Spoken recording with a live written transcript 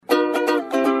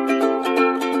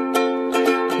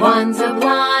One's a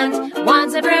blonde,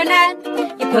 one's a brunette.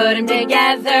 You put them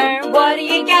together, what do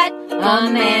you get?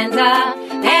 Amanda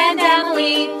and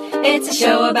Emily. It's a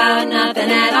show about nothing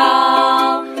at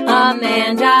all.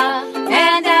 Amanda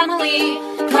and Emily.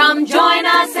 Come join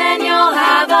us and you'll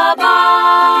have a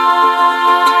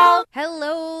ball.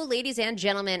 Hello, ladies and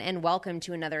gentlemen, and welcome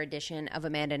to another edition of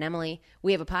Amanda and Emily.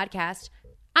 We have a podcast.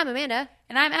 I'm Amanda.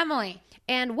 And I'm Emily.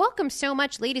 And welcome so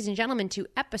much, ladies and gentlemen, to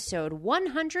episode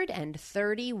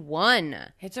 131.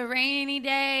 It's a rainy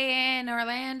day in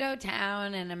Orlando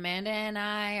town, and Amanda and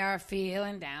I are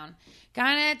feeling down.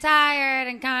 Kind of tired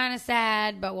and kind of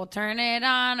sad, but we'll turn it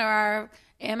on or our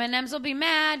M&Ms will be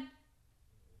mad.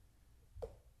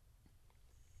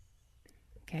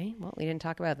 Okay, well, we didn't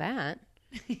talk about that.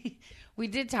 We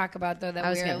did talk about, though, that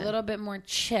we're a little bit more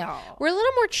chill. We're a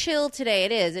little more chill today.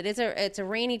 It is. It's a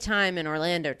rainy time in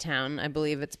Orlando town. I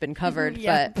believe it's been covered,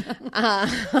 but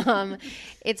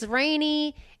it's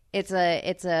rainy. It's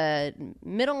a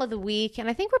middle of the week, and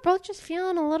I think we're both just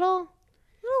feeling a little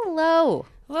low.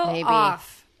 A little maybe.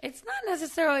 off. It's not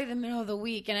necessarily the middle of the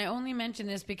week, and I only mention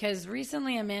this because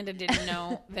recently Amanda didn't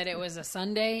know that it was a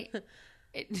Sunday.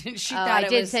 She thought I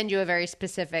did send you a very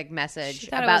specific message she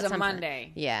thought about it was a something.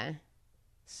 Monday. Yeah.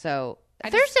 So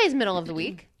Thursday's middle of the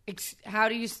week. How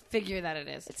do you figure that it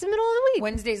is? It's the middle of the week.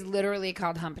 Wednesday's literally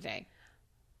called Hump Day.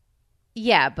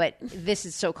 Yeah, but this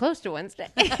is so close to Wednesday.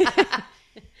 I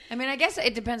mean, I guess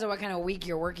it depends on what kind of week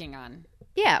you're working on.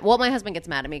 Yeah. Well, my husband gets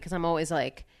mad at me because I'm always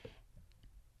like,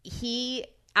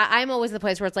 I'm always the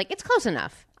place where it's like, it's close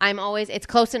enough. It's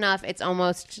close enough. It's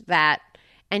almost that.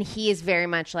 And he is very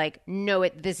much like, no,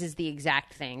 this is the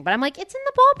exact thing. But I'm like, it's in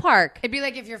the ballpark. It'd be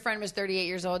like if your friend was 38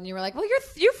 years old and you were like, well,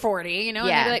 you're 40, you know?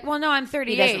 Yeah. And they'd be like, well, no, I'm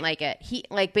 38. He doesn't like it. He,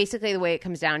 like, basically the way it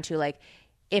comes down to, like,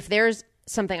 if there's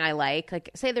something I like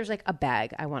say there's, like, a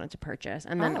bag I wanted to purchase.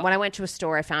 And then when I went to a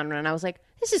store, I found one, and I was like,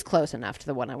 this is close enough to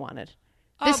the one I wanted.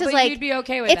 This is but like, you'd be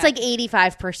okay with it's that. It's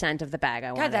like 85% of the bag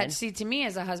I wanted. God, to me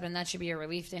as a husband, that should be a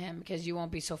relief to him because you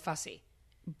won't be so fussy.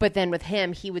 But then with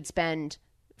him, he would spend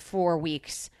 4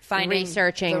 weeks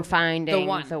researching, finding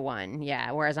the one. Yeah.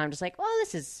 Whereas I'm just like, well,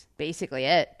 this is basically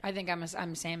it. I think I'm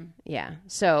the same. Yeah.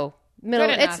 So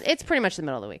it's pretty much the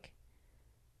middle of the week.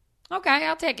 Okay,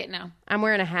 I'll take it now. I'm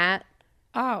wearing a hat.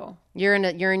 Oh. You're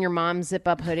in your mom's zip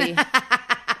up hoodie.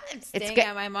 I'm staying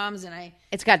at my mom's and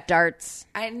it's got darts.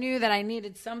 I knew that I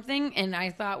needed something and I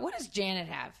thought, what does Janet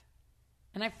have?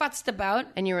 And I futzed about.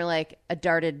 And you were like, a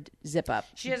darted zip up.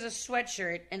 She has a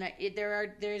sweatshirt, and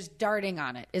there's darting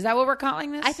on it. Is that what we're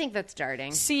calling this? I think that's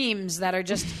darting. Seams that are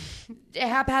just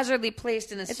haphazardly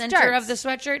placed in the center of the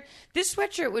sweatshirt. This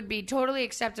sweatshirt would be totally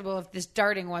acceptable if this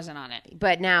darting wasn't on it.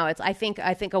 But now I think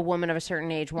a woman of a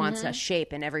certain age wants a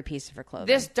shape in every piece of her clothing.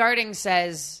 This darting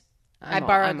says, I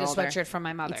borrowed this sweatshirt from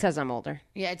my mother. It says I'm older.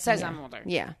 Yeah, it says I'm older.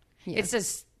 Yeah. It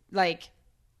says, like,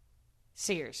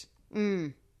 Sears.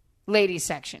 Ladies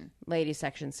section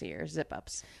Sears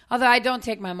zip-ups. Although I don't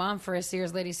take my mom for a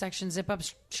Sears ladies section zip-up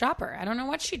shopper. I don't know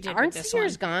what she did Aren't with this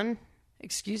Sears one. gone?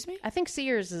 Excuse me? I think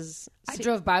Sears is... I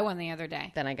drove by one the other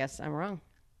day. Then I guess I'm wrong.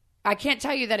 I can't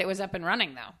tell you that it was up and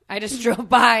running, though. I just drove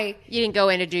by. You didn't go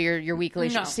in to do your weekly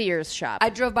Sears shop. I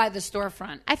drove by the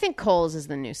storefront. I think Kohl's is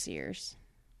the new Sears.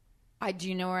 Do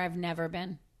you know where I've never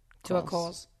been? To a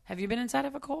Kohl's. Have you been inside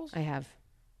of a Kohl's? I have.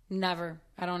 Never.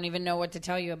 I don't even know what to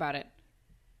tell you about it.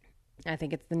 I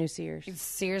think it's the new Sears. It's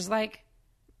Sears-like?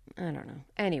 I don't know.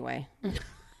 Anyway.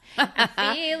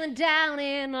 I'm feeling down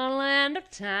in Orlando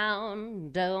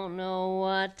town. Don't know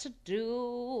what to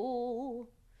do.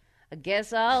 I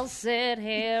guess I'll sit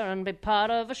here and be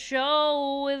part of a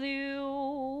show with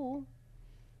you.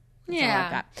 That's all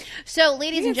I've got. So,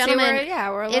 ladies and gentlemen,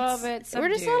 we're a little bit subdued.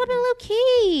 We're just a little bit low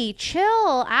key.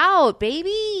 Chill out,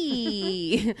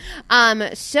 baby.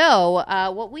 So,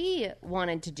 what we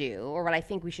wanted to do, or what I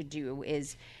think we should do,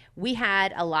 is we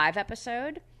had a live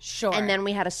episode. Sure. And then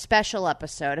we had a special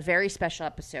episode, a very special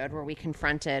episode, where we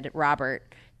confronted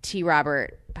Robert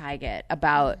Pygott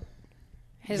about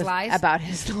his lies. About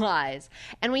his lies.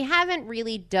 And we haven't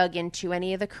really dug into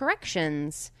any of the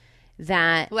corrections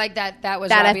that... Like that was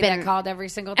Robbie that called every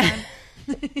single time?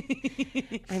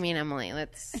 I mean, Emily,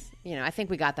 I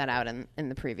think we got that out in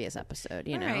the previous episode,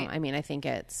 you know? Right. I mean, I think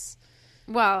it's...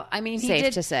 Well, I mean,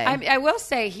 safe to say. I will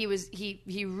say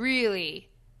he really,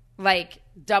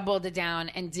 doubled it down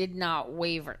and did not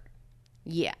waver.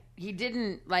 Yeah. He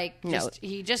didn't,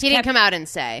 he didn't come out and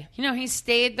say. He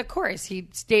stayed the course. He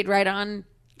stayed right on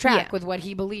track with what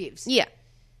he believes. Yeah.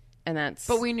 And that's...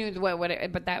 But we knew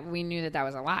we knew that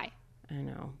was a lie. I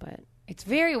know, but... It's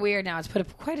very weird now. It's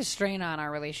put quite a strain on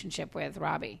our relationship with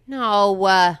Robbie. No.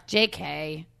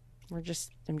 JK. I'm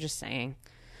just saying.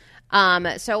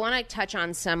 So I want to touch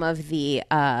on some of the,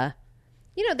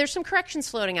 there's some corrections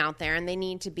floating out there, and they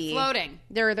need to be Floating.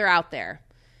 They're out there,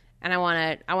 and I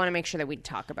want to make sure that we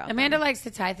talk about Amanda them. likes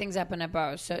to tie things up in a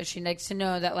bow, so she likes to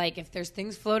know that, like, if there's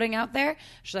things floating out there,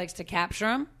 she likes to capture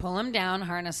them, pull them down,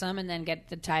 harness them, and then get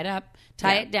the tied up,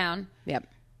 tie it down. Yep.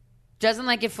 Doesn't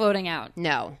like it floating out.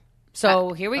 No.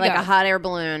 So here we like go. a hot air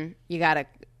balloon, you got to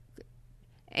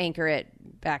anchor it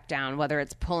back down, whether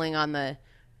it's pulling on the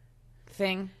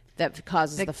thing that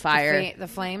causes the fire. the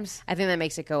flames. I think that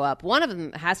makes it go up. One of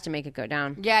them has to make it go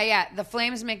down. Yeah. The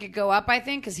flames make it go up, I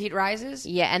think, because heat rises.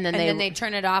 Yeah, and then then they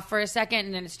turn it off for a second,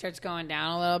 and then it starts going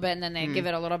down a little bit, and then they give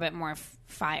it a little bit more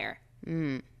fire.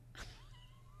 If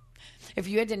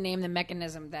you had to name the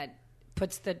mechanism that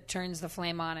turns the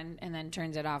flame on and then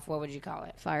turns it off, what would you call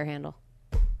it? Fire handle.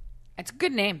 It's a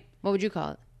good name. What would you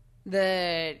call it?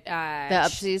 The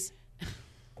upsies?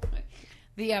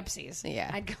 The upsies.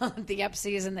 Yeah. I'd call it the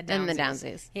upsies and the downsies. And the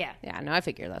downsies. Yeah. Yeah, no, I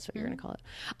figured that's what you're going to call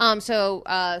it. So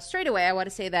straight away, I want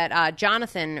to say that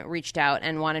Jonathan reached out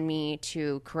and wanted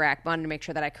to make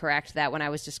sure that I correct that when I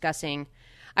was discussing.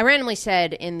 I randomly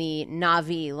said in the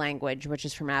Na'vi language, which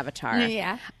is from Avatar.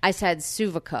 Yeah. I said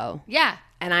Suvako. Yeah.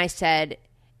 And I said,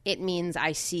 it means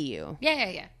I see you.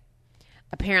 Yeah.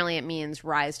 Apparently it means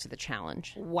rise to the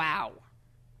challenge. Wow.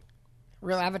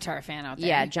 Real Avatar fan out there.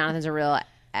 Yeah, Jonathan's a real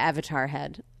Avatar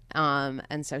head.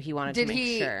 And so he wanted to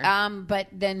make sure. But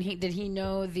then did he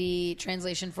know the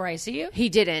translation for I see you? He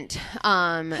didn't. So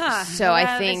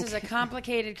I think this is a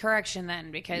complicated correction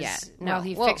then, because while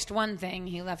he fixed one thing,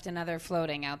 he left another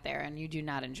floating out there, and you do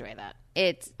not enjoy that.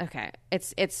 It's okay.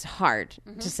 It's hard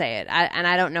to say it, and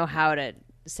I don't know how to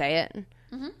say it.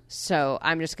 So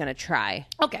I'm just gonna try.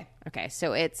 Okay.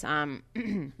 So it's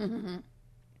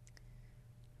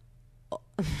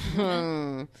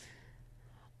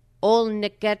Ol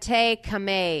Negate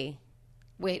Kame.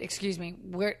 Wait, excuse me.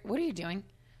 What are you doing?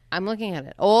 I'm looking at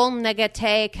it. Ol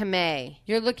Negate Kame.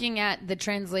 You're looking at the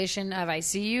translation of I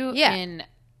see you in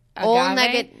agave. Ol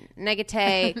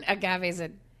Negate. Agave is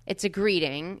it's a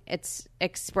greeting. It's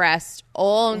expressed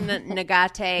Ol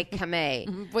Negate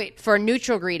Kame. Wait. For a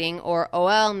neutral greeting, or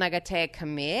Ol Negate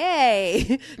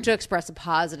Kame to express a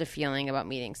positive feeling about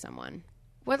meeting someone.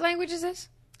 What language is this?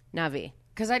 Na'vi.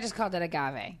 Because I just called it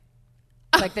agave.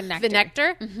 Like the nectar. The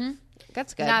nectar? Mm-hmm.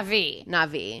 That's good.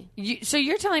 Na'vi. So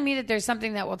you're telling me that there's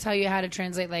something that will tell you how to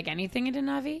translate like anything into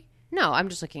Na'vi? No, I'm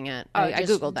just looking at. I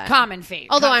googled that. Common phase.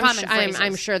 Although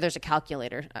I'm sure there's a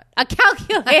calculator. A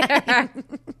calculator.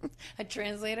 A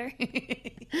translator.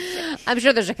 I'm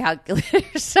sure there's a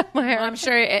calculator somewhere. Well, I'm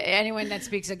sure anyone that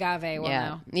speaks agave will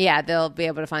know. Yeah, they'll be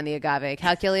able to find the agave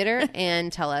calculator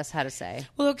and tell us how to say.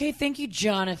 Well, okay, thank you,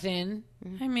 Jonathan.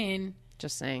 I mean,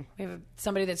 just saying. We have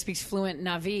somebody that speaks fluent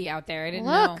Na'vi out there. I didn't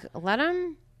know. Look, let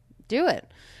him do it.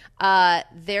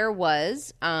 There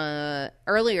was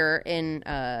earlier in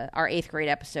our 8th grade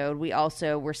episode, we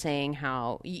also were saying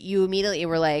how you immediately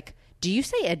were like, do you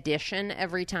say addition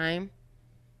every time?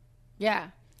 Yeah.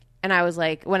 And I was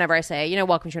like, whenever I say,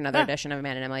 welcome to another edition of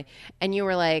Amanda and Emily. And you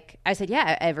were like, I said,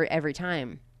 yeah, every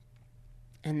time.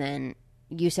 And then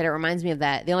you said, it reminds me of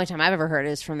that. The only time I've ever heard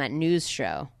it is from that news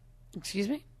show. Excuse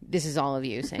me? This is all of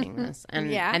you saying this.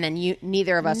 And yeah. And then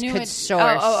neither of us could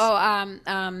source.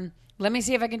 Let me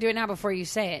see if I can do it now before you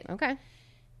say it. Okay.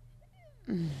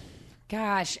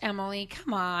 Gosh, Emily,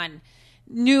 come on.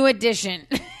 New edition.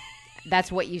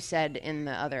 That's what you said in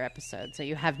the other episode. So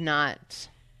you have not.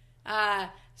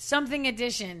 Something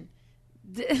edition.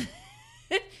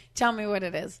 Tell me what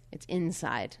it is. It's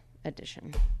Inside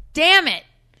Edition. Damn it.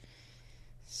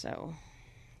 So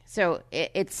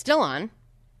it's still on.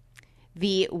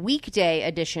 The weekday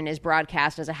edition is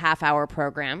broadcast as a half-hour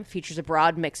program, features a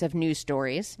broad mix of news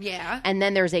stories. Yeah. And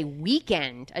then there's a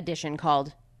weekend edition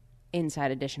called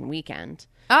Inside Edition Weekend.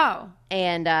 Oh.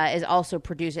 And is also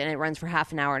produced, and it runs for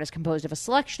half an hour, and is composed of a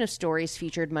selection of stories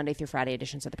featured Monday through Friday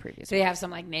editions of the previous So you have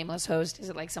some, nameless host? Is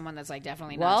it, someone that's,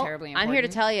 definitely not terribly important? I'm here to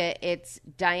tell you, it's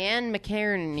Diane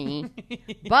McKerney,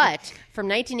 but from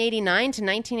 1989 to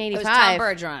 1985... It was Tom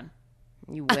Bergeron.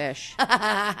 You wish. Put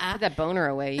that boner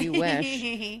away. You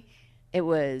wish. It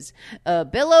was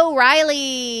Bill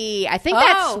O'Reilly. I think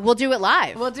We'll Do It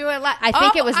Live. We'll Do It Live. I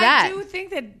think it was that. I do think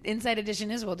that Inside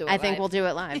Edition is We'll Do It Live. I think We'll Do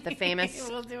It Live. The famous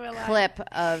clip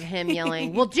of him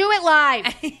yelling, "We'll do it live."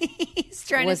 He's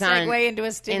trying to segue into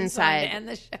a sting song to end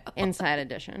the show. Inside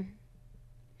Edition.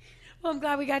 Well, I'm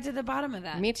glad we got to the bottom of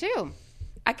that. Me too.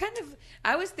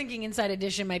 I was thinking Inside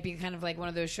Edition might be kind of like one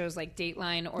of those shows like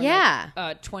Dateline or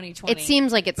 2020. It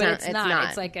seems like it's not. It's not.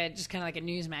 It's like just kind of like a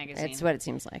news magazine. It's what it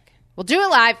seems like. We'll do it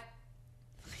live.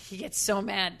 He gets so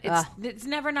mad. It's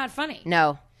never not funny.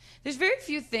 No. There's very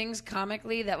few things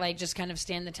comically that like just kind of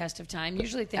stand the test of time.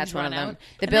 Usually things That's one run of them. out.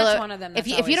 The And Bill, that's one of them. if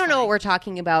That's you don't know what always we're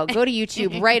talking about, go to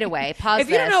YouTube right away. Pause funny. If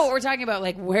you don't this. know what we're talking about,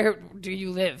 like where do you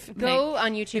live? Go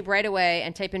on YouTube right away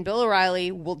and type in Bill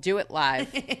O'Reilly. We'll do it live.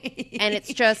 And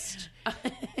it's just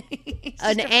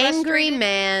an angry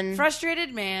man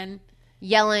frustrated man.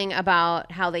 yelling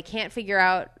about how they can't figure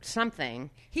out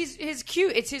something. It's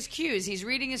his cues. He's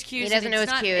reading his cues. He doesn't and know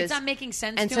it's his not, cues. It's not making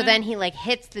sense And to so him. then he like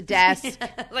hits the desk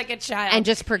like a child. and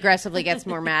just progressively gets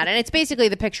more mad. And it's basically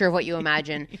the picture of what you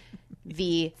imagine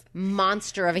the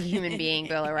monster of a human being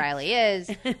Bill O'Reilly is,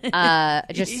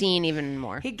 just seen even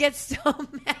more. he gets so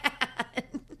mad.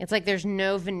 It's like there's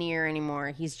no veneer anymore.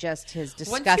 He's just his Once you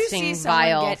disgusting, see someone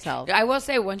vile self. I will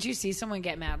say, once you see someone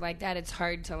get mad like that, it's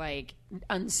hard to like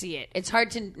unsee it. It's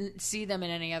hard to see them in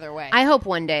any other way. I hope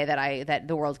one day that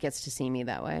the world gets to see me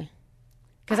that way.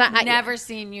 Because I've never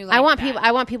seen you like I want that. people.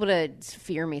 I want people to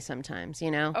fear me sometimes. You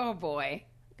know. Oh boy.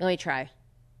 Let me try.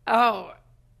 Oh.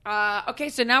 Okay,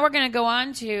 so now we're going to go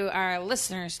on to our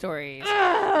listener stories.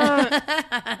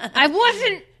 I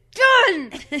wasn't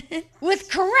done with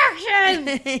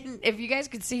correction. If you guys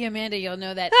could see Amanda, you'll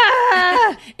know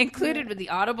that included with the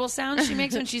audible sounds she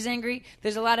makes when she's angry,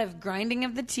 there's a lot of grinding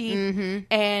of the teeth,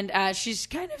 and she's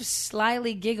kind of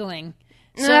slyly giggling.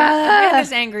 So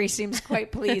Amanda's angry seems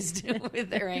quite pleased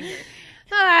with her anger.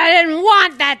 I didn't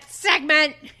want that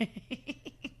segment.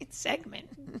 Segment.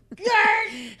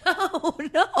 Gert. Oh,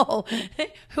 no.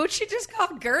 Who'd she just call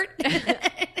Gert?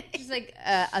 She's like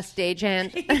a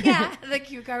stagehand. Yeah, the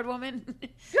cue card woman.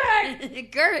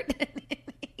 Gert, Gert.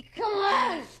 come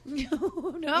on.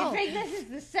 No. You think this is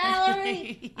the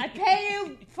salary I pay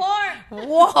you for?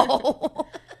 Whoa.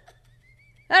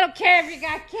 I don't care if you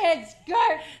got kids,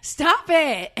 Gert. Stop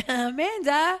it.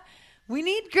 Amanda, we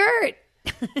need Gert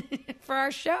for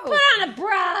our show. Put on a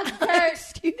bra, Gert.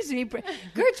 Excuse me.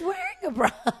 Gert's wearing a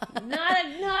bra. Not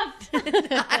enough.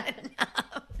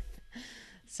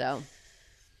 So,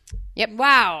 yep.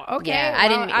 Wow. Okay. Yeah, well, I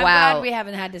didn't. I'm wow. glad we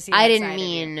haven't had to see. I that didn't side of you.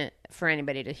 mean for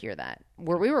anybody to hear that.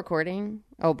 Were we recording?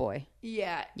 Oh boy,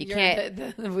 Yeah. You you're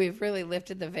can't- we've really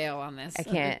lifted the veil on this. I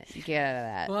can't get out of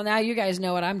that. Well, now you guys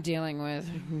know what I'm dealing with.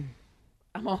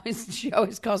 She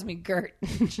always calls me Gert.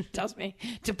 She tells me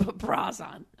to put bras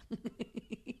on.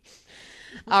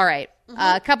 All right,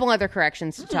 a couple other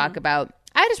corrections to talk about.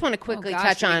 I just want to quickly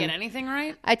touch did we on. get anything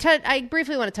right? I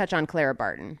briefly want to touch on Clara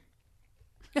Barton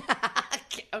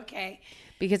Okay.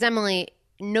 because Emily,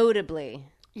 notably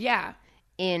Yeah.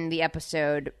 in the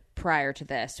episode prior to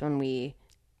this, when we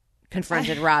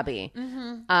confronted Robbie,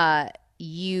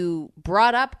 you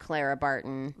brought up Clara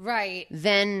Barton, Right.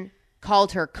 then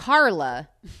called her Carla,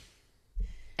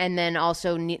 and then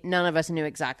also none of us knew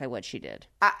exactly what she did.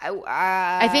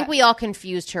 I think we all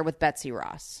confused her with Betsy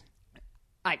Ross.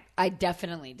 I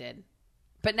definitely did.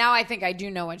 But now I think I do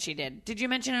know what she did. Did you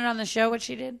mention it on the show what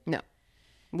she did? No.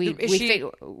 Is she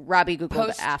Robbie Googled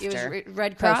post- after. it was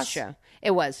Red Cross? Post-show.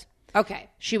 It was. Okay.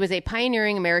 She was a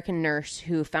pioneering American nurse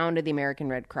who founded the American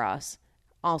Red Cross.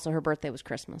 Also, her birthday was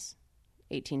Christmas,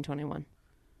 1821.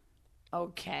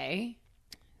 Okay.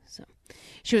 So,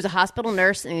 she was a hospital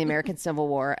nurse in the American Civil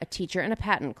War, a teacher, and a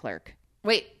patent clerk.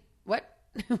 Wait, what?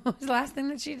 What was the last thing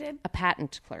that she did? A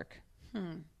patent clerk,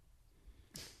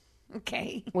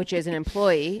 Okay. which is an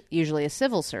employee, usually a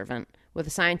civil servant, with a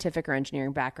scientific or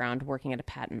engineering background working at a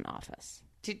patent office.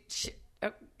 She's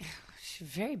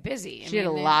very busy. She did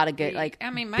a lot of good, like,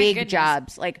 my big goodness.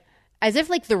 jobs. Like, as if,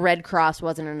 like, the Red Cross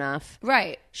wasn't enough.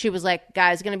 Right. She was like,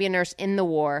 guys, going to be a nurse in the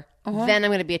war. Then I'm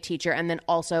going to be a teacher. And then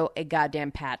also a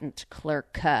goddamn patent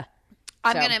clerk. I'm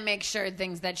So- going to make sure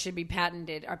things that should be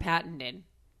patented are patented.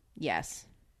 Yes.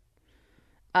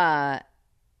 I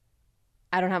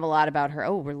don't have a lot about her.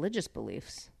 Oh, religious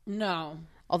beliefs. No.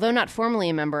 Although not formally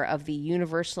a member of the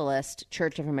Universalist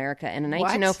Church of America, in a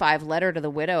 1905 letter to the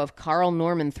widow of Carl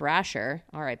Norman Thrasher,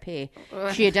 R.I.P.,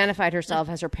 she identified herself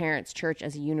as her parents' church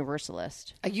as a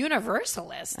Universalist. A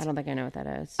universalist. I don't think I know what that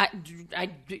is.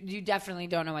 You definitely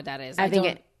don't know what that is. I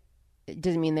think it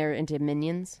doesn't mean they're into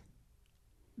Minions.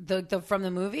 The from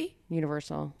the movie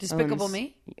Universal. Despicable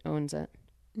Me Owns it.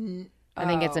 I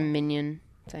think it's a Minion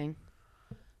thing.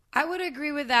 I would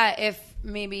agree with that if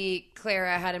maybe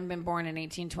Clara hadn't been born in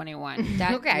 1821.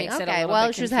 That Okay. makes it a little Well,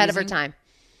 bit she was ahead of her confusing.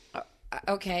 time.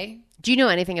 Okay. Do you know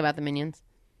anything about the Minions?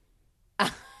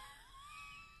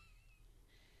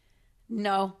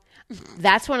 No.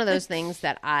 That's one of those things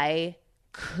that I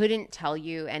couldn't tell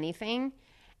you anything,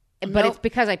 but Nope. it's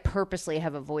because I purposely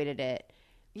have avoided it.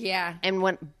 Yeah.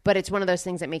 But it's one of those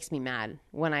things that makes me mad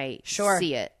when I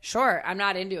see it. Sure. I'm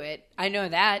not into it. I know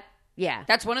that. Yeah.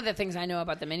 That's one of the things I know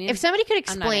about the Minions. If somebody could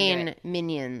I'm not into explain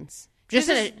Minions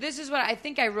This is what I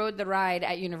think. I rode the ride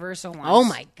at Universal once. Oh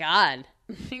my God.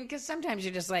 Because sometimes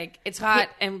you're just like, it's hot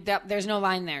and there's no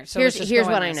line there. So here's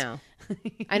what I know.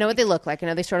 I know what they look like. I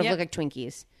know they sort of look like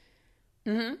Twinkies.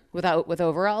 Mm-hmm. With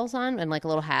overalls on and like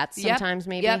little hats sometimes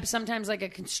maybe. Yep, sometimes like a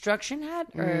construction hat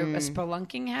or a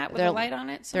spelunking hat with a light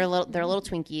on it. They're little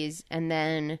Twinkies, and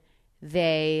then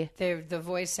the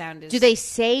voice sound is. Do they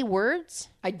say words?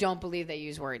 I don't believe they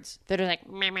use words. They're just like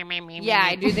meh, meh, meh, meh, yeah,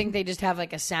 I do think they just have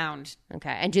like a sound. Okay,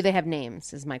 and do they have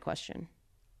names? Is my question.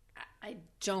 I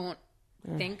don't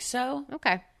think so.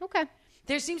 Okay.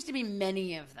 There seems to be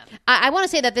many of them. I want to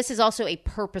say that this is also a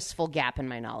purposeful gap in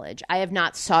my knowledge. I have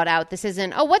not sought out. This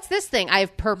isn't, what's this thing? I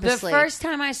have purposely. The first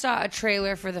time I saw a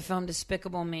trailer for the film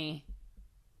Despicable Me,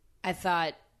 I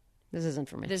thought, this isn't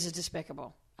for me. This is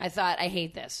despicable. I thought, I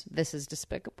hate this. This is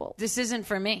despicable. This isn't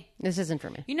for me. This isn't for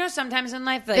me. You know, sometimes in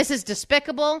life, like, this is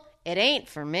despicable. It ain't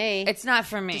for me. It's not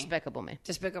for me. Despicable Me.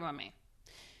 Despicable Me.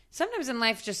 Sometimes in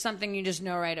life, just something you just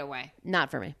know right away.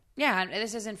 Not for me. Yeah,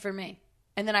 this isn't for me.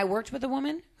 And then I worked with a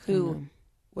woman who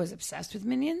was obsessed with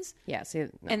Minions. Yeah, see, no.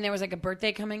 And there was like a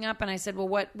birthday coming up, and I said, "Well,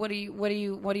 what do you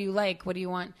like? What do you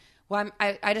want?" Well,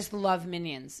 I just love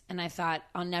Minions, and I thought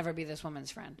I'll never be this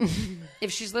woman's friend.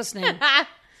 If she's listening,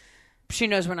 she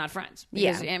knows we're not friends.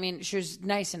 Because, yeah, I mean, she was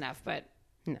nice enough, but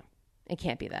no, it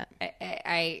can't be that.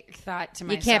 I thought to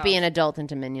myself, you can't be an adult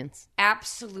into Minions.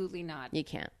 Absolutely not. You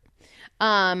can't.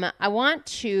 I want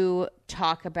to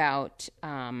talk about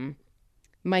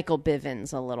Michael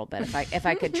Bivins a little bit, if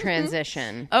I could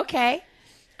transition. Okay,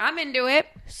 I'm into it.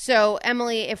 So,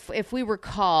 Emily, if we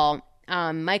recall,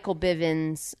 Michael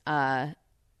Bivins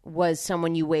was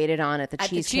someone you waited on at the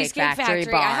Cheesecake Factory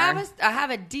bar. I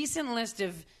have a decent list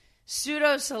of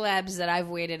pseudo celebs that I've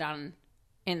waited on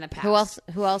in the past.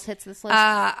 Who else hits this list?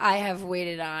 I have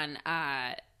waited on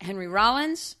Henry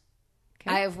Rollins.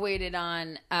 Okay. I have waited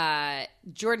on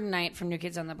Jordan Knight from New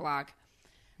Kids on the Block.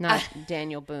 Not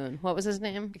Daniel Boone. What was his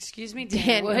name? Excuse me,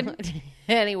 Danny Wood.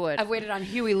 Danny Wood. I've waited on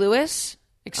Huey Lewis.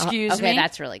 Excuse me. Okay,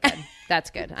 that's really good. That's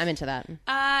good. I'm into that.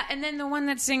 And then the one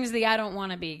that sings the I Don't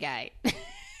Want to Be guy.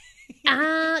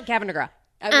 Gavin DeGraw.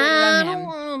 I don't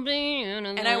want to be.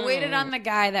 And I waited on the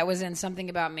guy that was in Something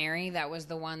About Mary. That was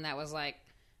the one that was like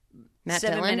Matt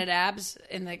 7-minute abs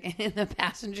in the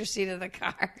passenger seat of the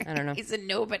car. I don't know. He's a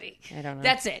nobody. I don't know.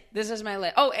 That's it. This is my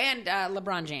list. Oh, and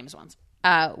LeBron James once.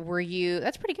 Were you?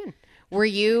 That's pretty good. Were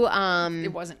you?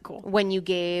 It wasn't cool when you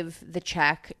gave the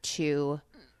check to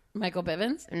Michael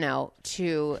Bivins. No,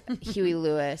 to Huey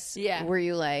Lewis. Yeah. Were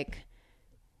you like,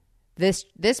 this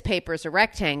paper's a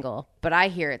rectangle, but I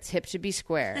hear it's hip to be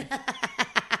square?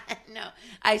 No,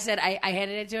 I said I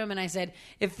handed it to him and I said,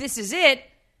 if this is it,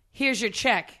 here's your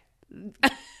check.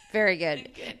 Very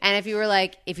good. And if you were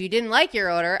like, if you didn't like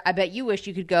your order, I bet you wish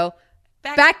you could go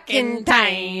back in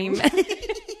time.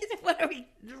 What are we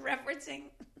referencing?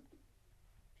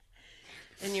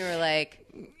 And you were like,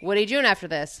 what are you doing after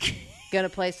this? Gonna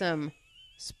play some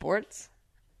sports?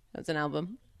 That's an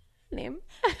album name.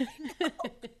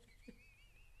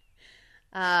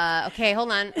 Okay,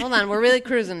 hold on. We're really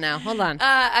cruising now. Hold on.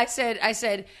 I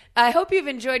said, I hope you've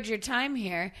enjoyed your time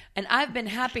here, and I've been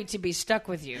happy to be stuck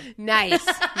with you. Nice.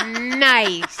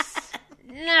 Nice.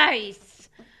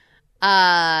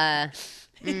 I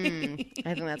think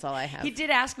that's all I have. He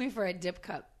did ask me for a dip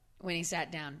cup when he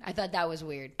sat down. I thought that was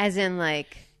weird. As in,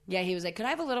 like... Yeah, he was like, could I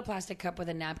have a little plastic cup with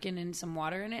a napkin and some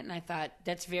water in it? And I thought,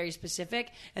 that's very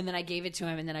specific. And then I gave it to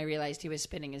him, and then I realized he was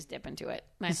spitting his dip into it.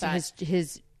 And I thought...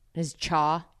 His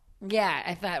chaw? Yeah,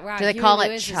 I thought, wow. Do they call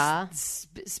it chaw?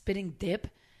 Spitting dip?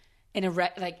 In a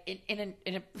what are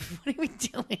we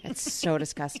doing? It's so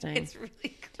disgusting. It's really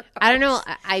gross. I don't know.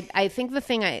 I think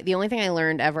the only thing I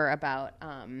learned ever about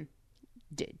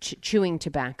chewing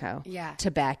tobacco,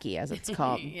 tobacco as it's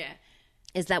called,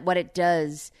 is that what it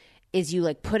does is you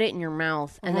like put it in your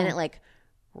mouth and then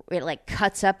it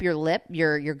cuts up your lip,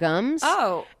 your gums.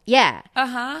 Oh, yeah,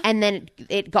 and then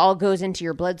it all goes into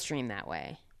your bloodstream that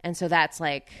way. And so that's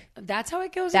how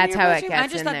it goes. That's how it gets. I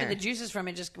just thought there. that the juices from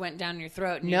it just went down your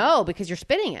throat. No, because you're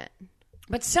spitting it.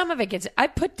 But some of it gets. I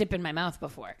put dip in my mouth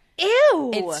before.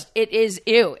 Ew! It is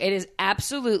ew. It is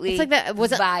absolutely. It's like that.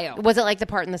 Vile. Was it like the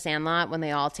part in The Sandlot when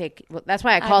they all take? That's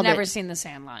why I called it. I've never seen The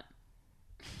Sandlot.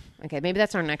 Okay, maybe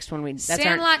that's our next one.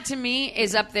 Sandlot to me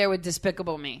is up there with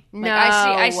Despicable Me. Like, no,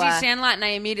 I see Sandlot and I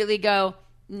immediately go,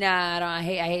 nah, I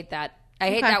hate that. I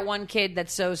hate that one kid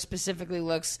that so specifically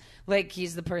looks like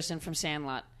he's the person from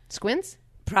Sandlot. Squints?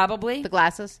 Probably. The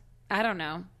glasses? I don't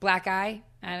know. Black eye?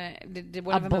 Did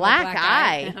one of them black have a black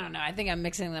eye? I don't know. I think I'm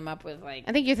mixing them up with like...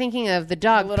 I think you're thinking of the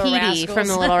dog Petey from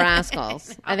The Little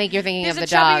Rascals. I think you're thinking of the dog.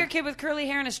 There's a chubbier kid with curly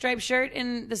hair and a striped shirt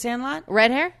in The Sandlot?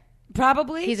 Red hair?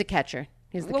 Probably. He's a catcher.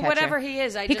 He's the well, catcher. whatever he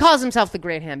is. He calls himself the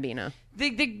Great Hambino.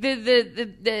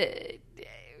 The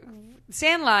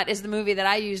Sandlot is the movie that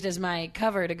I used as my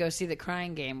cover to go see The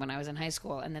Crying Game when I was in high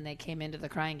school, and then they came into The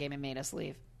Crying Game and made us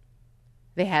leave.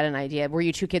 They had an idea. Were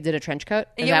you two kids in a trench coat?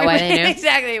 Is Yeah, that why they knew?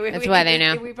 Exactly. That's why they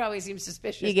knew. We probably seem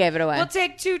suspicious. You gave it away. We'll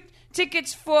take 2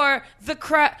 tickets for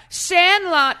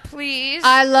Sandlot, please.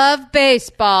 I love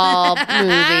baseball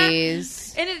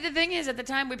movies. And the thing is, at the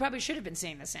time, we probably should have been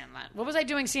seeing The Sandlot. What was I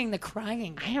doing seeing The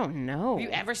Crying Game? I don't know. Have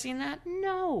you ever seen that?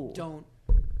 No. Don't.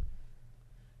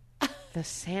 The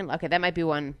Sandlot. Okay, that might be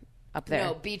one up there.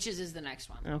 No, Beaches is the next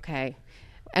one. Okay.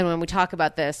 And when we talk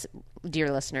about this, dear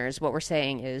listeners, what we're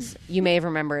saying is you may have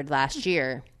remembered last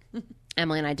year,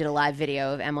 Emily and I did a live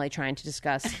video of Emily trying to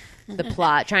discuss the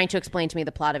plot, trying to explain to me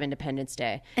the plot of Independence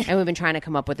Day. And we've been trying to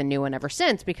come up with a new one ever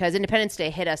since because Independence Day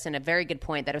hit us in a very good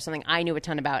point that it was something I knew a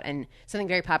ton about and something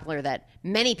very popular that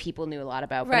many people knew a lot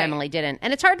about, but Right. Emily didn't.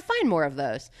 And it's hard to find more of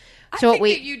those. I So think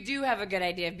that you do have a good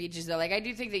idea of Beaches, though. Like, I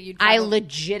do think that you'd I probably...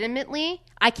 legitimately,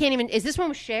 I can't even, is this one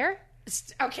with Cher?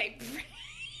 Okay.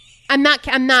 I'm not.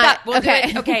 Stop. We'll okay. do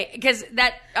it. Okay, because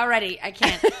that already, I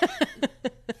can't.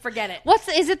 Forget it.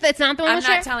 Is it? It's not the one I'm with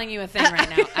not Cher? telling you a thing right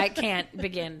now. I can't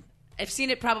begin. I've seen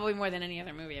it probably more than any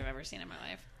other movie I've ever seen in my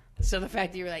life. So the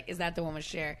fact that you were like, is that the one with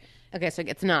Cher? Okay, so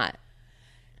it's not.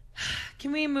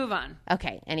 Can we move on?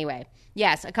 Okay, anyway.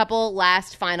 Yes, a couple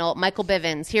last final. Michael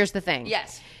Bivins. Here's the thing.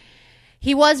 Yes.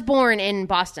 He was born in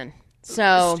Boston.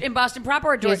 So In Boston proper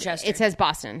or Dorchester? it says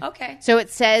Boston. Okay. So it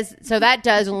says, so that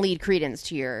does lead credence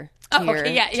to your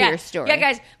your story. Yeah,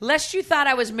 guys, lest you thought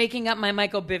I was making up my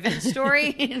Michael Bivins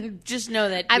story, just know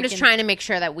that I'm just trying to make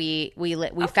sure that we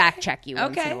fact check you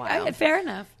once in a while. Okay, fair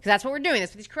enough. Because that's what we're doing.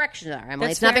 That's what these corrections are, Emily.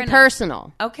 That's It's nothing fair enough.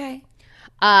 personal. Okay.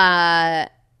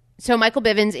 So Michael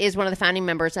Bivins is one of the founding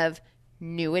members of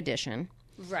New Edition.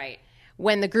 Right.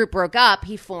 When the group broke up,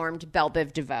 he formed Belle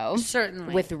Biv DeVoe.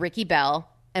 Certainly. With Ricky Bell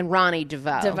and Ronnie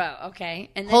DeVoe. DeVoe, okay.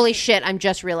 And then Holy shit, I'm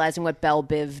just realizing what Belle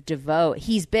Biv DeVoe.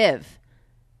 He's Biv.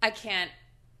 I can't.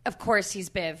 Of course he's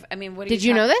Biv. I mean, what Did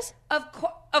you know this? Of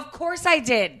course I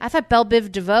did. I thought Belle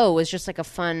Biv DeVoe was just like a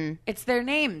fun, It's their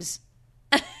names.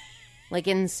 like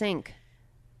In Sync.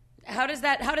 How does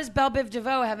Belle Biv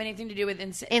DeVoe have anything to do with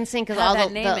In Sync? In Sync is How all that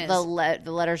the name is.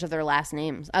 the letters of their last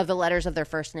names, of the letters of their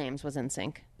first names was In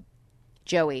Sync.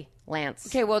 Joey, Lance.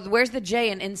 Okay, well, where's the J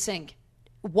in Sync?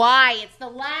 Why? It's the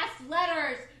last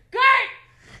letters.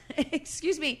 Gert!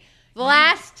 Excuse me. The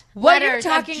last What are you letters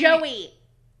talking- of Joey.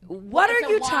 What It's are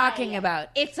a you Y. talking about?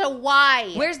 It's a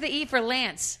Y. Where's the E for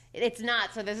Lance? It's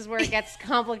not. So this is where it gets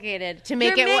complicated to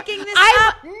make You're it. making this I'm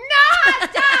up.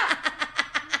 not. Stop.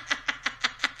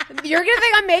 You're gonna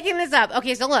think I'm making this up.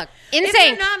 Okay, so look, In If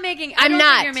Sync. you're not making, I'm don't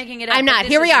not. think you're making it up. I'm but not. this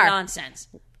Here we is are. Nonsense.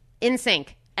 In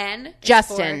Sync. N. is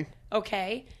Justin. for-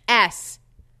 okay. S.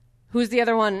 Who's the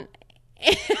other one?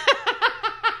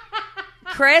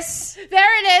 Chris.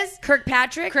 There it is.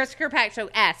 Kirkpatrick. Chris Kirkpatrick. So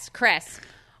S. Chris.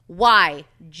 Y.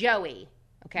 Joey.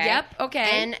 Okay. Yep, okay.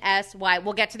 N S Y.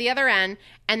 We'll get to the other N,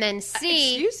 and then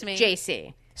C. excuse me.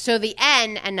 JC. So the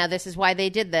N, and now this is why they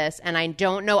did this, and I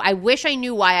don't know. I wish I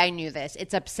knew why I knew this.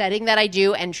 It's upsetting that I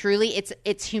do, and truly,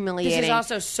 it's humiliating. This is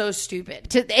also so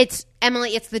stupid. It's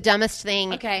Emily. It's the dumbest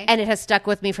thing. Okay. And it has stuck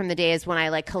with me from the days when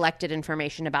I collected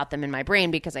information about them in my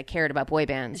brain because I cared about boy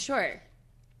bands. Sure.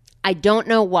 I don't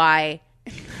know why.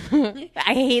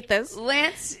 I hate this.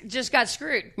 Lance just got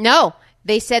screwed. No,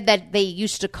 they said that they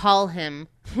used to call him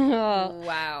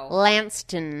Wow.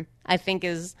 Lanston. I think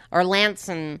or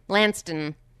Lanston,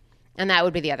 and that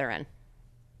would be the other end.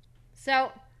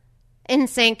 So, In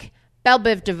Sync, Belle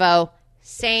Biv DeVoe,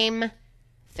 same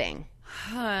thing.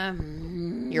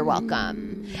 You're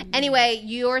welcome. Anyway,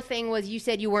 your thing was you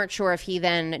said you weren't sure if he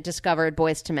then discovered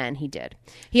Boyz II Men. He did.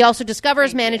 He also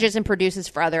discovers, manages, and produces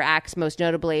for other acts, most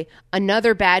notably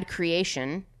Another Bad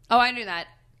Creation. Oh, I knew that.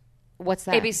 What's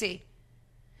that? ABC.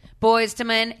 Boys to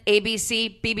Men,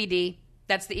 ABC, BBD.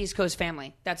 That's the East Coast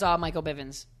family. That's all Michael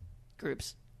Bivins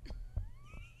groups.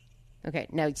 Okay,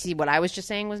 now see what I was just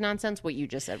saying was nonsense. What you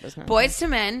just said was nonsense. Boys to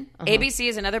Men, ABC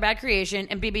is Another Bad Creation,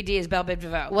 and BBD is Belle Biv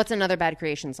DeVoe. What's Another Bad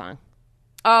Creation song?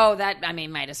 Oh, that,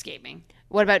 might escape me.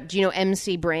 What about, do you know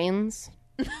MC Brains?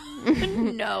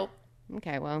 No.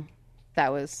 Okay, well,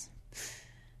 that was...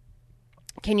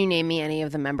 Can you name me any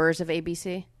of the members of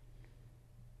ABC?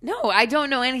 No, I don't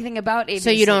know anything about ABC.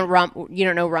 So you don't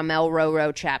know Ramel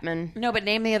Roro Chapman? No, but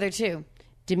name the other two.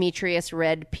 Demetrius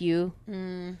Red Pugh?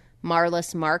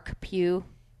 Marlis Mark Pugh?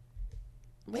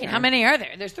 Wait, how many are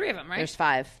there? There's 3 of them, right? There's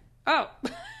 5. Oh.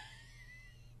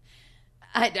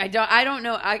 I don't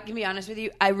know. I can be honest with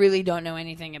you. I really don't know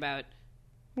anything about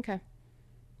Okay.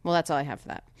 Well, that's all I have for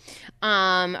that.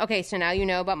 Okay, so now you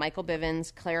know about Michael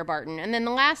Bivins, Claire Barton. And then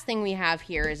the last thing we have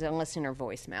here is a listener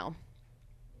voicemail.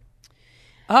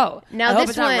 Oh, now I hope this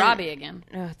it's not one- Robbie again.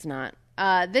 No, it's not.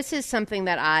 This is something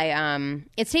that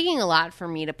it's taking a lot for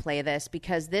me to play this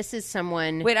because this is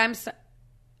someone. Wait, I'm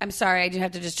sorry. I do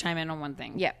have to just chime in on one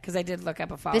thing. Yeah. Because I did look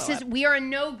up a follow-up. We are a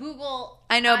no Google.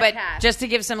 I know, but podcast. just to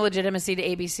give some legitimacy to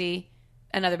ABC,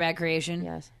 Another Bad Creation,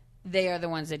 Yes. they are the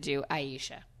ones that do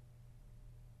Aisha.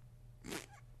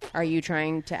 Are you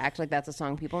trying to act like that's a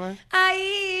song people know?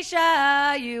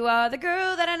 Aisha, you are the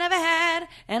girl that I never had,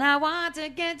 and I want to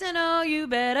get to know you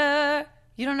better.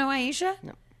 You don't know Aisha?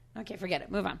 No. Okay, forget it.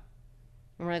 Move on.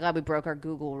 I'm really glad we broke our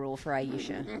Google rule for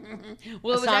Aisha.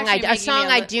 Well, a song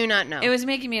I do not know. It was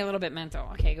making me a little bit mental.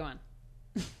 Okay, go on.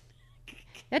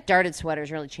 That darted sweater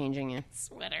is really changing you.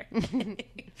 Sweater.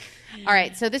 All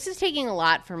right, so this is taking a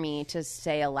lot for me to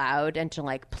say aloud and to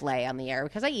like play on the air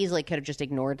because I easily could have just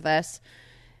ignored this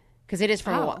because it is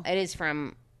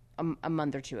from a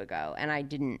month or two ago and I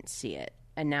didn't see it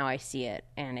and now I see it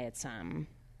and it's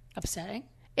Upsetting?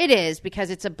 it is because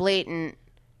it's a blatant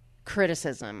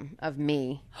criticism of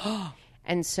me.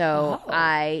 And so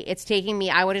it's taking me.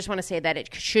 I would just want to say that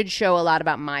it should show a lot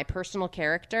about my personal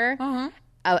character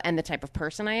and the type of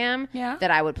person I am. Yeah.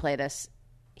 That I would play this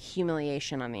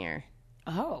humiliation on the air.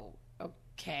 Oh,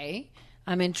 okay.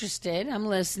 I'm interested. I'm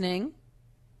listening.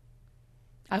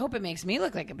 I hope it makes me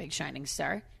look like a big shining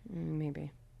star.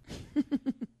 Maybe.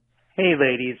 Hey,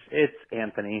 ladies, it's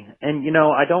Anthony. And,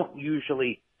 I don't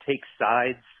usually take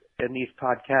sides in these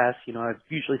podcasts. I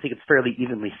usually think it's fairly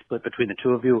evenly split between the two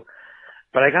of you.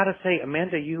 But I got to say,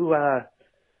 Amanda, you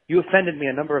offended me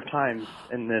a number of times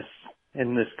in this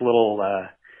little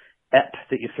ep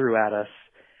that you threw at us.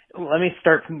 Let me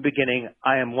start from the beginning.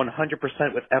 I am 100%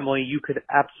 with Emily. You could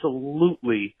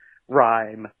absolutely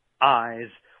rhyme eyes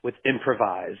with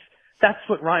improvise. That's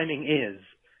what rhyming is.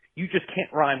 You just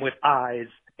can't rhyme with eyes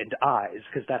and eyes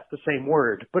because that's the same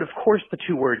word. But of course the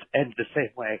two words end the same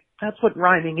way. That's what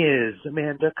rhyming is,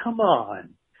 Amanda. Come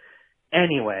on.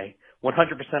 Anyway,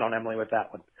 100% on Emily with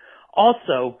that one.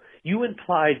 Also, you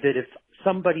implied that if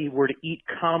somebody were to eat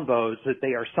combos that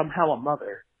they are somehow a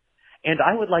mother. And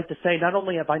I would like to say not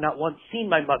only have I not once seen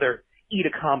my mother eat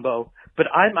a combo, but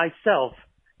I myself,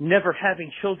 never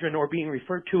having children or being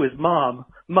referred to as mom,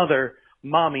 mother,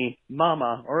 mommy,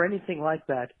 mama, or anything like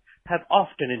that, have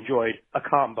often enjoyed a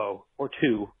combo or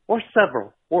two or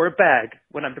several or a bag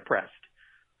when I'm depressed.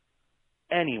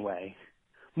 Anyway,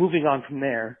 moving on from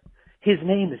there, his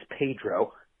name is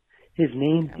Pedro. His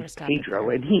name is Pedro,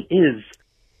 and he is...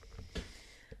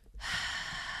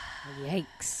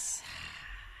 Yikes.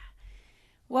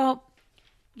 Well,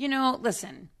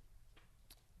 listen.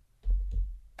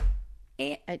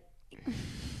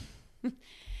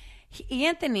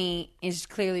 Anthony is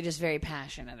clearly just very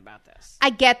passionate about this. I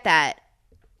get that.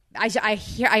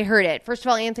 I heard it. First of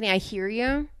all, Anthony, I hear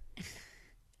you.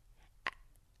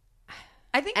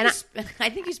 I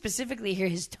think you specifically hear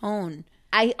his tone.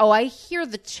 I hear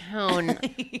the tone.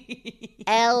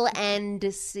 L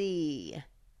and C.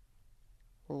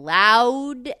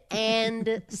 Loud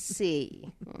and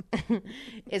C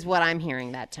is what I'm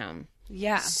hearing, that tone.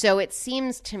 Yeah. So it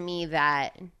seems to me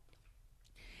that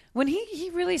when he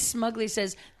really smugly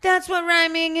says, "That's what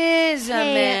rhyming is,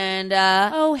 Amanda."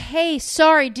 Oh, hey,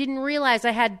 sorry, didn't realize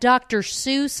I had Dr.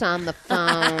 Seuss on the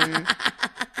phone.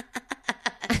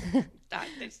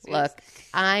 Dr. Seuss.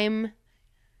 Look,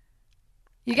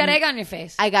 you got egg on your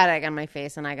face. I got egg on my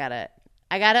face, and I gotta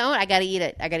eat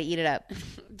it. I gotta eat it up.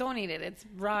 Don't eat it. It's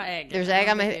raw egg. There's egg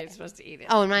on my face. You're supposed to eat it.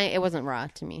 Oh, it wasn't raw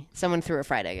to me. Someone threw a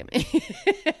fried egg at me.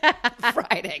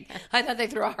 Fried egg. I thought they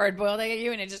threw a hard boiled egg at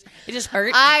you, and it just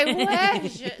hurt. I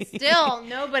wish. Still,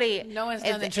 nobody. No one's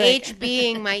done the is trick.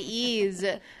 HBing my ease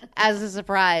as a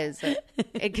surprise.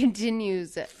 It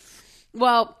continues.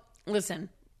 Well, listen.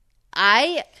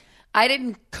 I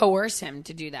didn't coerce him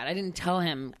to do that. I didn't tell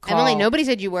him. Emily, nobody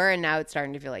said you were, and now it's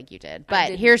starting to feel like you did.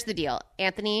 But here's the deal.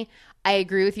 Anthony, I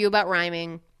agree with you about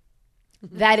rhyming.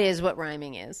 That is what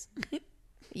rhyming is.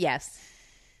 Yes.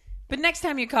 But next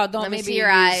time you call, don't Let me maybe see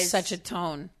your use eyes. such a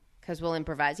tone. Because we'll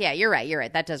improvise. Yeah, you're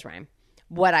right. That does rhyme.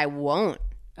 What I won't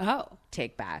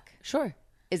take back Sure.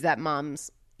 is that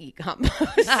moms eat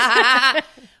combos.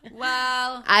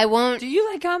 Well, I won't. do you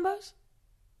like combos?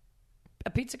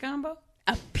 A pizza combo?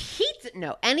 A pizza?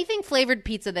 No. Anything flavored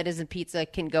pizza that isn't pizza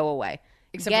can go away.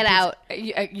 Except Get for out.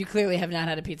 pizza. You clearly have not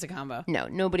had a pizza combo. No,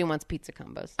 nobody wants pizza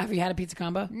combos. Have you had a pizza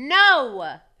combo?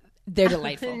 No. They're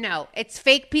delightful. No, it's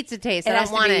fake pizza taste. It I has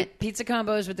don't want to be it. Pizza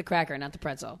combos with the cracker, not the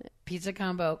pretzel. Pizza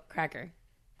combo, cracker,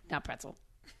 not pretzel.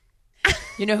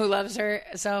 You know who loves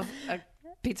herself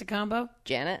pizza combo?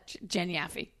 Janet. Jen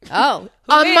Yaffe. Oh,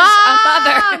 Who is a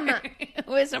mother.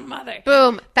 Who is a mother.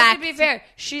 Boom. But Fact. to be fair,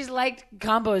 she's liked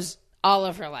combos all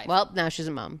of her life. Well, now she's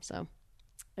a mom, so.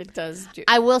 It does.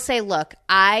 I will say, look,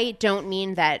 I don't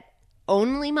mean that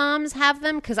only moms have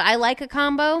them because I like a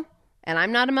combo and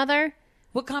I'm not a mother.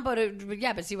 What combo?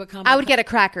 But see what combo. I would get a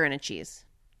cracker and a cheese.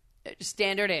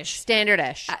 Standard-ish.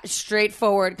 Standard-ish.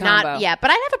 Straightforward combo. Not, yeah,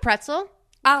 but I'd have a pretzel.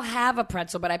 I'll have a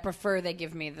pretzel, but I prefer they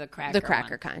give me the cracker. The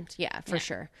cracker one. kind. Yeah, for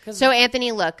sure. 'Cause- So,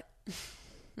 Anthony, look,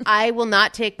 I will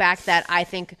not take back that I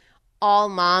think all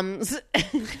moms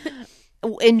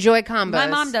enjoy combos. My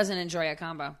mom doesn't enjoy a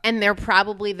combo. And they're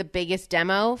probably the biggest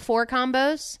demo for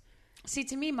combos. See,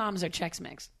 to me, moms are Chex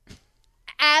Mix.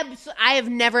 I have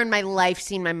never in my life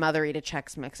seen my mother eat a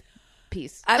Chex Mix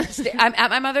piece. I'm at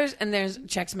my mother's, and there's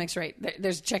Chex Mix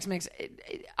there's Chex Mix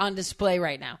on display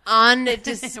right now. On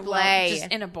display. Well,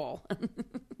 just in a bowl.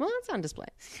 Well, it's on display.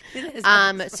 It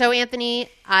is. So, Anthony,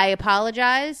 I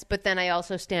apologize, but then I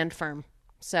also stand firm.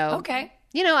 So, Okay.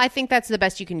 You know, I think that's the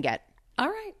best you can get. All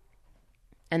right.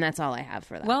 And that's all I have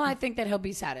for that. Well, I think that he'll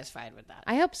be satisfied with that.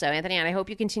 I hope so, Anthony, and I hope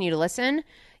you continue to listen.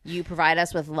 You provide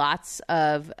us with lots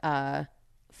of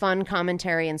fun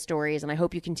commentary and stories, and I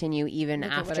hope you continue even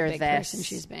Look at after what a big this. person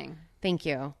she's being. Thank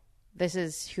you. This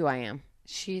is who I am.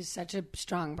 She's such a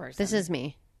strong person. This is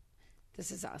me. This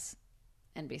is us.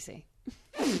 NBC.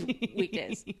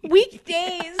 Weekdays.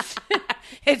 Weekdays.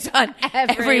 It's on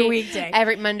every weekday.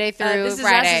 Every Monday through This Is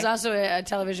Friday. Us is also a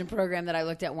television program that I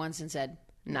looked at once and said,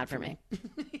 Not for me.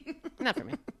 Not for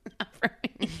me. not for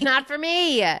me. Not for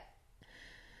me.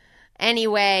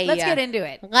 Anyway. Let's get into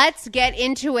it. Let's get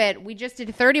into it. We just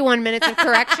did 31 minutes of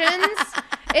corrections.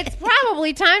 It's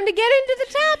probably time to get into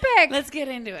the topic. Let's get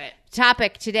into it.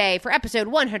 Topic today for episode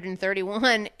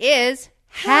 131 is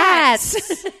hats.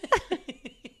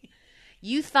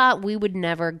 You thought we would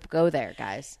never go there,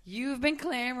 guys. You've been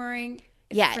clamoring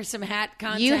Yeah. for some hat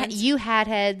content. You hat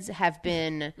heads have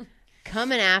been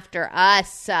coming after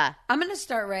us. I'm going to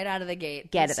start right out of the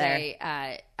gate. Get and it there.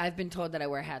 say, I've been told that I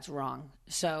wear hats wrong.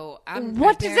 So I'm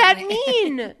What does that apparently-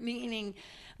 mean? Meaning,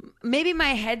 maybe my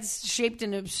head's shaped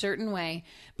in a certain way,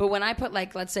 but when I put,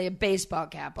 like, let's say a baseball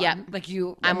cap on, Yeah. like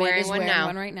you, I'm wearing Amanda's one now.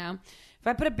 one right now. If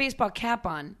I put a baseball cap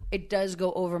on, it does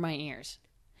go over my ears.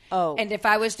 Oh. And if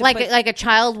I was to like put, like a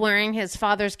child wearing his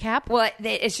father's cap? well,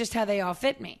 it's just how they all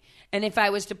fit me. And if I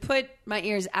was to put my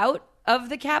ears out of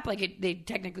the cap, like they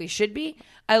technically should be,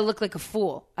 I look like a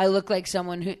fool. I look like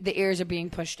someone who the ears are being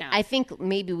pushed down. I think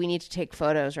maybe we need to take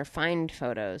photos or find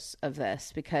photos of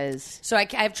this because So I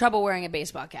have trouble wearing a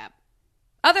baseball cap.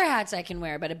 Other hats I can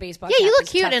wear, but a baseball yeah, cap you look is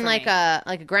cute tough in for like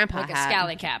me. a grandpa like a hat.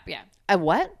 scally cap, yeah. A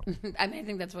what? I mean, I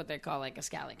think that's what they call like a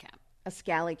scally cap. A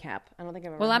scally cap. I don't think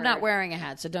I've ever Well, I'm heard. not wearing a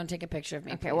hat, so don't take a picture of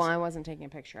me. Okay, please. well, I wasn't taking a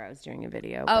picture. I was doing a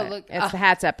video. Oh, but look. It's the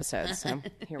hats episode, so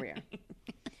here we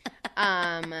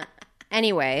are.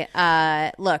 Anyway,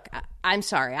 look, I'm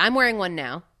sorry. I'm wearing one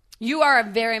now. You are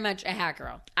very much a hat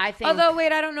girl. I think. Although,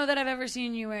 wait, I don't know that I've ever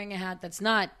seen you wearing a hat that's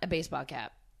not a baseball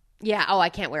cap. Yeah. Oh, I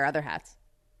can't wear other hats.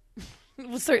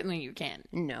 Well, certainly you can.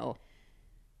 No.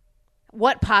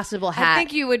 What possible hat? I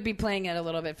think you would be playing it a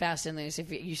little bit fast and loose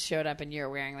if you showed up and you're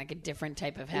wearing like a different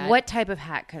type of hat. What type of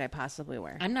hat could I possibly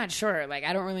wear? I'm not sure. Like,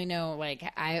 I don't really know. Like,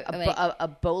 A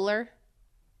bowler?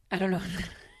 I don't know.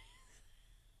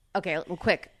 Okay, well,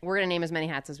 quick. We're going to name as many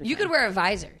hats as we You can. could wear a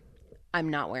visor. I'm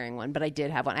not wearing one, but I did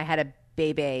have one. I had a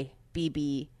Bebe,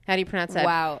 BB. How do you pronounce that?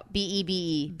 Wow.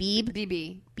 B-E-B-E. Beeb?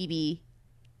 BB. BB.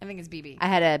 I think it's BB. I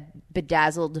had a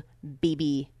bedazzled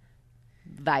BB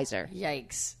visor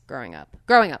Yikes. growing up.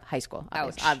 High school,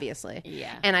 Ouch. obviously.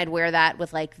 Yeah. And I'd wear that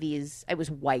with like these, it was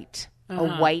white. A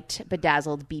white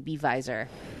bedazzled BB visor.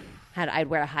 I'd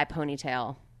wear a high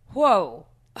ponytail. Whoa.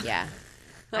 Yeah.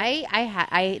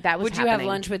 That was Would you have happening.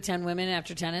 lunch with 10 women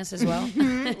after tennis as well?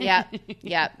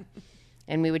 Yeah.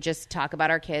 And we would just talk about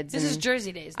our kids. This and is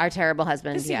Jersey days. our terrible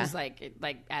husbands. This Yeah. seems like it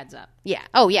adds up. Yeah.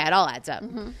 Oh, yeah. It all adds up.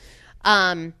 No,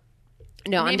 I'm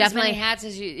Name as many definitely. hats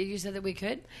as you said that we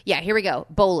could. Yeah. Here we go.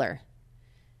 Bowler.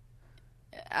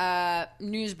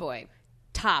 Newsboy.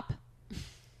 Top.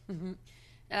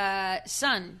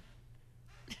 Sun.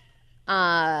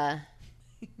 I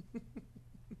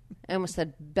almost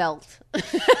said belt.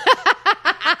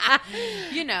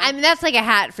 You know. I mean, that's like a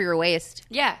hat for your waist.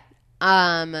 yeah.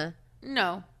 Mm.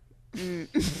 No.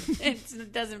 That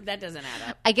doesn't add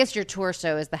up. I guess your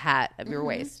torso is the hat of Mm-hmm. your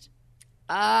waist.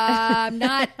 I'm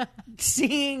not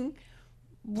seeing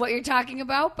what you're talking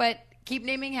about, but keep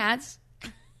naming hats.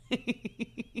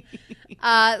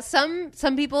 Some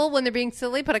people, when they're being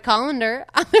silly, put a colander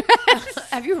on their hats.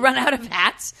 Have you run out of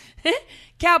hats?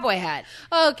 Cowboy hat.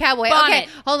 Oh, cowboy. Bonnet. Okay,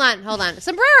 hold on.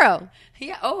 Sombrero.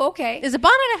 Yeah. Oh, okay. Is a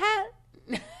bonnet a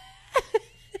hat?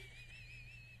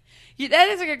 Yeah, that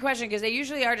is a good question because they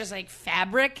usually are just like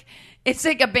fabric. It's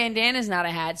like a bandana is not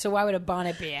a hat, so why would a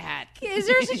bonnet be a hat? Is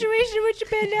there a situation in which a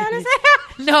bandana is a hat?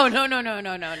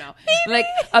 No. Like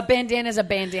a bandana is a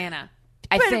bandana.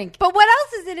 I think. But what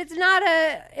else is it? It's not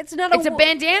a. It's It's a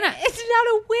bandana. It's not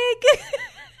a wig.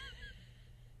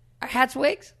 Are hats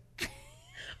wigs?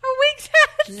 Are wigs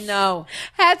hats? No.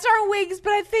 Hats are wigs,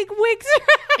 but I think wigs are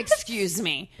hats. Excuse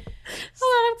me.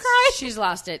 Hold on, I'm crying. She's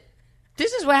lost it.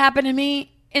 This is what happened to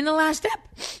me in the last step.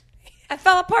 I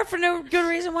fell apart for no good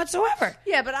reason whatsoever.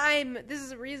 Yeah, but this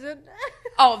is a reason.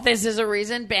 Oh, this is a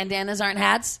reason. Bandanas aren't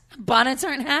hats. Bonnets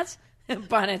aren't hats.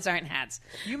 Bonnets aren't hats.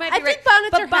 You might be I right. think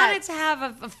bonnets but are bonnets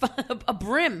hats. have a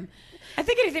brim. I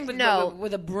think anything with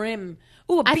with a brim.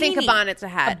 Ooh, a beanie. I think a bonnet's a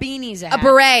hat. A beanie's a A hat.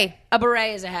 beret. A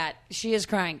beret is a hat. She is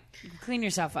crying. Clean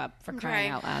yourself up for crying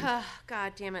out loud. Oh,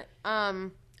 God damn it.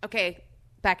 Okay,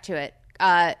 back to it.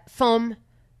 Foam,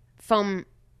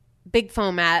 big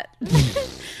foam hat.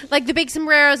 Like the big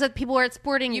sombreros that people wear at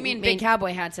sporting. You mean big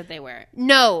cowboy hats that they wear?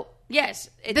 No. Yes.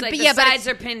 It's The- like yeah, the but sides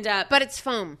are pinned up. But it's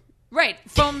foam. Right.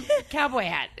 Foam cowboy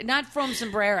hat. Not foam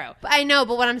sombrero. I know,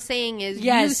 but what I'm saying is you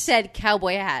Yes. said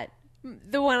cowboy hat.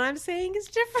 The one I'm saying is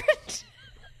different.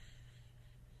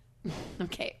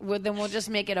 Okay. Well, then we'll just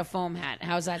make it a foam hat.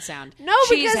 How's that sound? No,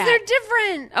 Cheese because hat. they're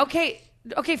different.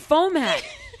 Okay, foam hat.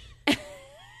 I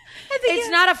think It's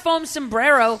not a foam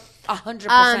sombrero.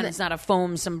 100% it's not a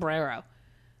foam sombrero.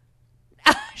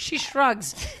 She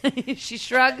shrugs. She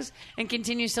shrugs and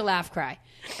continues to laugh cry.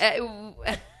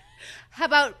 How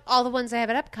about all the ones I have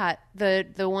at Epcot?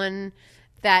 The one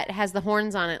that has the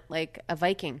horns on it, like a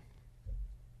Viking.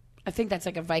 I think that's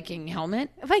like a Viking helmet.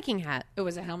 A Viking hat. It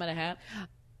was a helmet, a hat.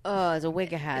 Oh, it's a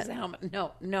wig a hat. It's a helmet.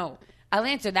 No. I'll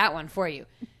answer that one for you.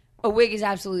 A wig is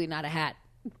absolutely not a hat.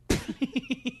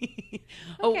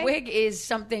 A wig is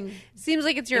something Seems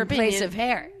like it's your in opinion. place of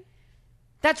hair.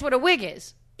 That's what a wig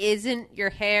is. Isn't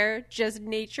your hair just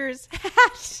nature's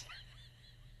hat?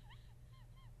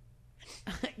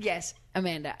 Yes,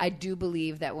 Amanda, I do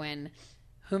believe that when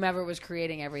whomever was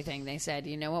creating everything, they said,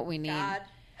 you know what we need? God.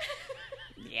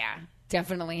 Yeah,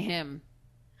 definitely him.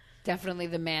 Definitely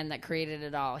the man that created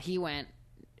it all. He went,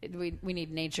 we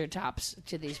need nature tops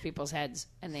to these people's heads,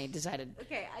 and they decided.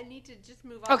 Okay, I need to just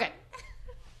move on. Okay.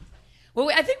 Well,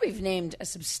 I think we've named a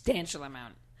substantial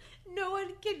amount. No one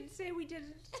can say we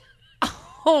didn't.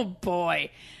 Oh, boy.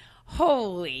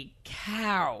 Holy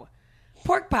cow.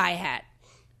 Pork pie hat.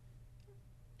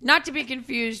 Not to be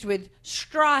confused with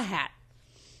straw hat.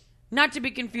 Not to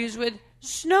be confused with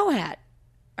snow hat.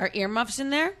 Are earmuffs in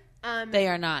there? They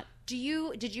are not. Did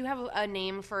you have a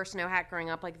name for a snow hat growing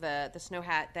up, like the snow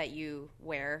hat that you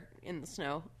wear in the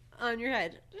snow on your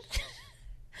head?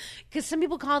 Because some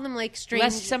people call them like strange.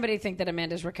 Lest somebody think that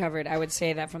Amanda's recovered, I would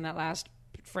say that from that last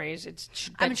phrase.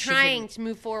 I'm trying to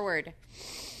move forward.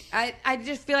 I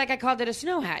just feel like I called it a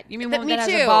snow hat. You mean But one me that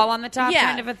too. has a ball on the top Yeah,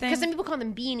 kind of a thing? because some people call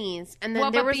them beanies, and then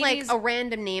Well, there but was like beanies- a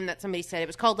random name that somebody said. It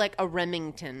was called like a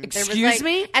Remington. There was, Excuse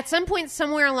me? At some point,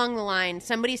 somewhere along the line,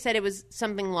 somebody said it was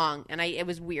something long, and it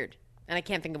was weird, and I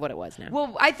can't think of what it was now.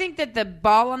 Well, I think that the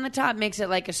ball on the top makes it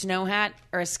like a snow hat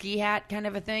or a ski hat kind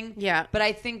of a thing. Yeah. But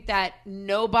I think that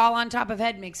no ball on top of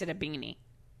head makes it a beanie.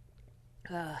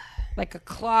 Like a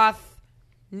cloth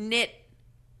knit.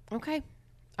 Okay,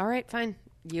 all right, fine,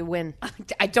 you win.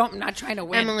 I'm not trying to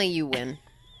win. Emily, you win.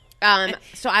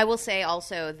 So I will say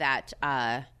also that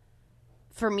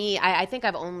for me, I think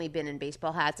I've only been in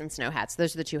baseball hats and snow hats.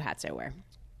 Those are the two hats I wear.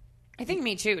 I think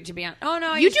me too, to be honest. Oh,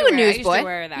 no, I You used do to a wear- I used to newsboy.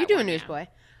 wear that You do a one, yeah. newsboy.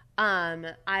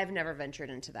 I've never ventured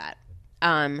into that.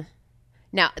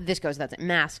 Now this goes without saying,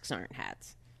 masks aren't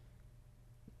hats.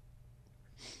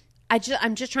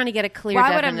 I'm just trying to get a clear.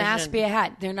 Why would a definition. mask be a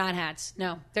hat? They're not hats.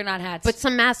 No, they're not hats. But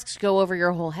some masks go over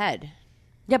your whole head.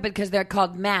 yeah, because they're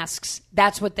called masks.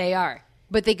 That's what they are.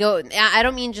 But they go. I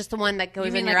don't mean just the one that goes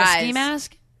You mean in like your a eyes. ski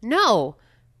mask? No.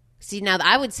 See, now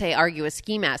I would argue a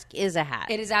ski mask is a hat.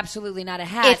 It is absolutely not a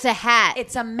hat. It's a hat.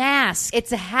 It's a mask.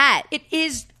 It's a hat. It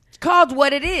is called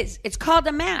what it is. It's called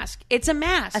a mask. It's a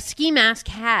mask. A ski mask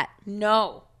hat.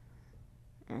 No.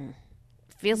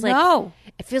 Feels like No.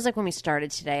 It feels like when we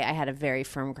started today, I had a very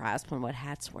firm grasp on what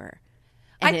hats were.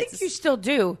 I And think it's- you still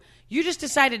do. You just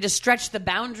decided to stretch the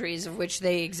boundaries of which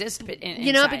they exist.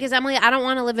 you know, because Emily, I don't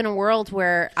want to live in a world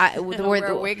where where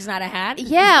a wig's not a hat.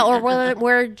 yeah, or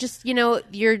where just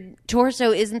your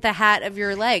torso isn't the hat of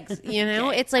your legs. You know,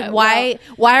 Okay. it's like Well-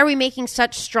 why are we making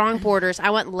such strong borders? I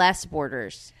want less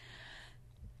borders.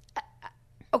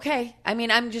 Okay. I mean,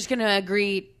 I'm just going to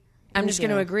agree. I'm just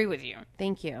going to agree with you.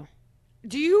 Thank you.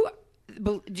 Do you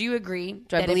Do you agree?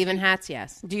 Do I believe in hats?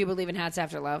 Yes. Do you believe in hats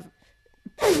after love?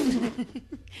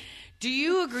 Do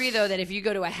you agree, though, that if you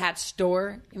go to a hat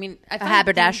store, I mean, I find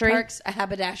haberdashery? a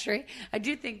haberdashery, I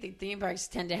do think that theme parks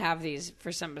tend to have these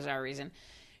for some bizarre reason.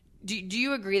 Do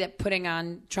you agree that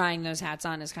trying those hats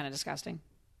on is kind of disgusting?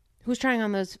 Who's trying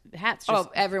on those hats?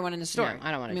 Everyone in the store. No, I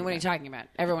don't want to. I mean, what are you talking about?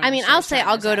 Everyone. I mean, I'll say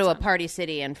I'll go to a Party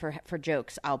City and for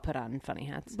jokes, I'll put on funny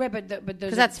hats. Right, but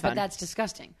that's fun. But that's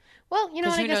disgusting. Well, you know,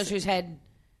 who knows whose head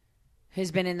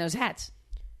has been in those hats?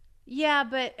 Yeah,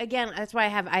 but again, that's why I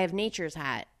have nature's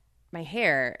hat, my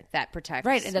hair that protects.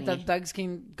 Right, and that me. the bugs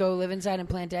can go live inside and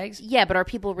plant eggs. Yeah, but are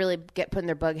people really putting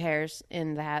their bug hairs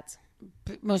in the hats?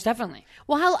 Most definitely.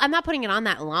 Well, I'm not putting it on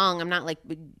that long. I'm not like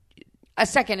a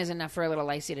second is enough for a little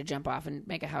Lacey to jump off and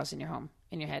make a house in your home,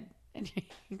 in your head.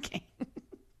 Okay.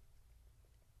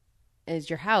 Is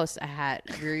your house a hat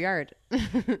of your yard?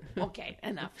 Okay,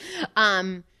 enough.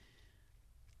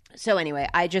 So anyway,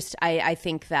 I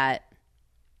think that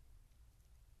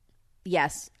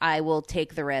yes, I will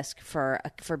take the risk for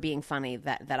being funny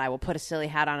that I will put a silly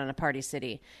hat on in a Party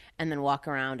City and then walk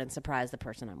around and surprise the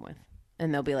person I'm with.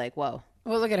 And they'll be like, whoa.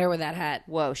 Well, look at her with that hat.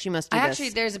 Whoa, she must do this. Actually,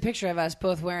 there's a picture of us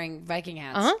both wearing Viking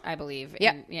hats, I believe,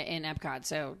 in Epcot.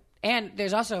 So, and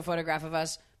there's also a photograph of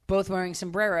us both wearing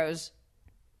sombreros.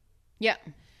 Yeah.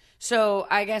 So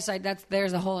I guess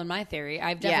there's a hole in my theory.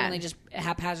 I've definitely just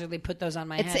haphazardly put those on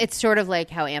my head. It's sort of like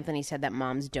how Anthony said that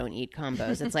moms don't eat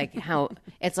combos. It's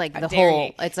like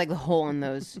the hole in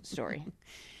those story.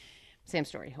 Same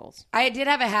story, holes. I did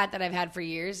have a hat that I've had for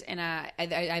years, and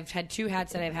I've had two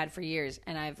hats that I've had for years,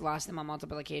 and I've lost them on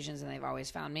multiple occasions, and they've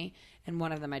always found me. And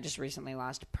one of them I just recently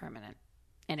lost permanent,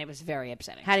 and it was very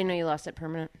upsetting. How do you know you lost it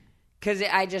permanent? Because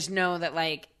I just know that,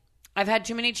 like, I've had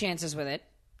too many chances with it.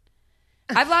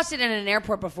 I've lost it in an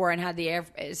airport before and had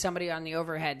somebody on the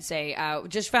overhead say,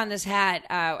 just found this hat,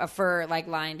 a fur, like,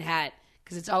 lined hat.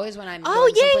 Because it's always when I'm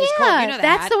going someplace cold. You know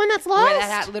that's the one that's lost? I wear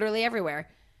that hat literally everywhere.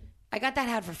 I got that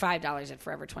hat for $5 at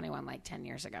Forever 21 like 10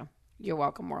 years ago. You're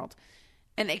welcome, world.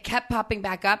 And it kept popping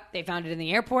back up. They found it in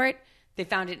the airport. They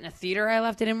found it in a theater I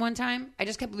left it in one time. I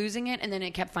just kept losing it, and then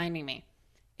it kept finding me.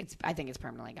 I think it's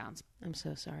permanently gone. I'm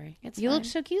so sorry. You look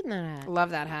so cute in that hat.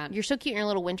 Love that hat. You're so cute in your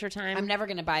little winter time. I'm never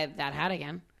going to buy that hat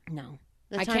again. No.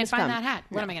 I can't find that hat.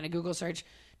 What am I going to Google search?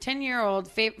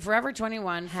 10-year-old Forever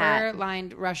 21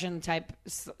 fur-lined Russian type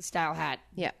style hat.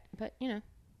 Yeah, but, you know.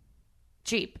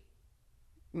 Cheap.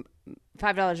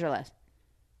 $5 or less.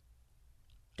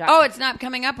 It's not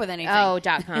coming up with anything. Oh,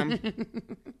 .com.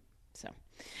 So,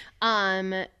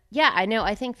 yeah, I know.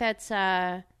 I think that's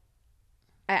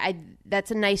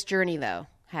that's a nice journey though,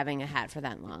 having a hat for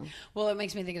that long. Well, it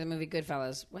makes me think of the movie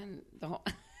Goodfellas when the whole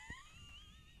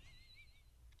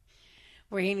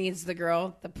where he needs the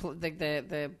girl,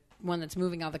 the one that's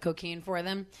moving all the cocaine for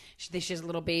them. She has a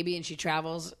little baby and she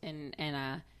travels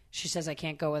and she says, "I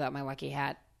can't go without my lucky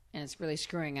hat," and it's really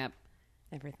screwing up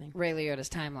everything. Ray Liotta's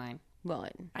timeline. Well,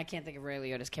 I can't think of Ray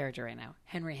Liotta's character right now.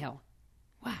 Henry Hill.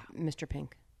 Wow. Mr.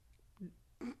 Pink.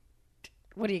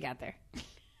 What do you got there?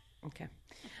 Okay.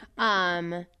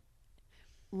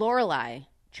 Lorelai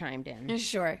chimed in.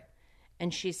 Sure.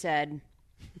 And she said,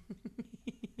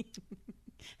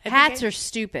 hats are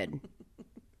stupid.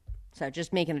 So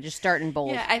just starting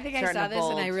bold. Yeah, I think I saw this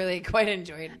and I really quite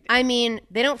enjoyed it. I mean,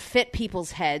 they don't fit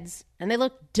people's heads and they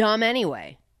look dumb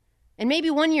anyway. And maybe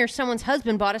one year someone's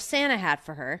husband bought a Santa hat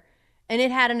for her and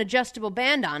it had an adjustable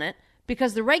band on it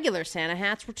because the regular Santa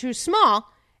hats were too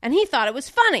small and he thought it was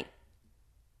funny.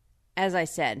 As I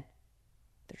said,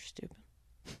 they're stupid.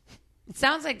 It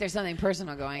sounds like there's something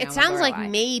personal going on. It sounds like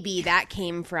maybe that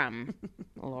came from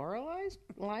Lorelai's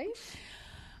life.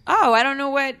 Oh, I don't know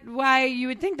why you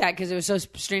would think that because it was so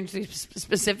strangely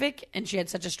specific and she had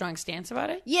such a strong stance about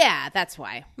it. Yeah, that's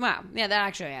why. Wow. Yeah, that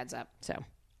actually adds up. So.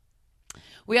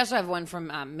 We also have one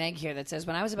from Meg here that says,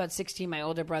 when I was about 16, my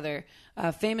older brother,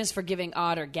 famous for giving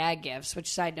odd or gag gifts,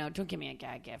 which, side note, don't give me a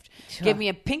gag gift, gave me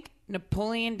a pink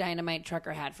Napoleon Dynamite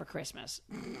trucker hat for Christmas.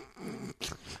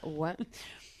 What?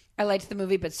 I liked the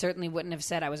movie, but certainly wouldn't have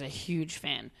said I was a huge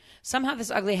fan. Somehow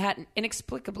this ugly hat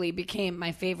inexplicably became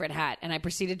my favorite hat, and I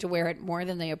proceeded to wear it more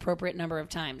than the appropriate number of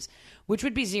times, which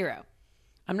would be 0.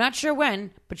 I'm not sure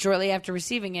when, but shortly after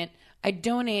receiving it, I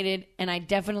donated, and I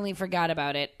definitely forgot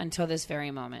about it until this very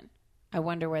moment. I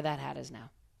wonder where that hat is now.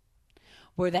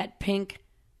 Where that pink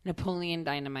Napoleon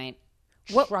Dynamite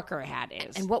trucker hat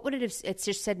is. And what would it have... It's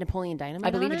just said Napoleon Dynamite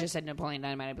I believe on it just said Napoleon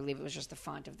Dynamite. I believe it was just the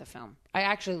font of the film. I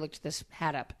actually looked this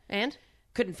hat up. And?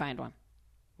 Couldn't find one.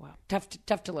 Wow.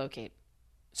 Tough to locate.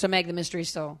 So, Meg, the mystery's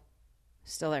still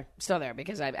Still there. Still there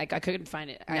because I couldn't find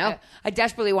it. No. I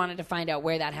desperately wanted to find out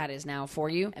where that hat is now for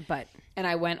you. And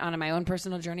I went on my own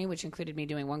personal journey, which included me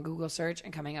doing one Google search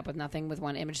and coming up with nothing with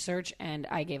one image search, and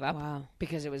I gave up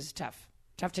because it was tough.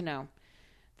 Tough to know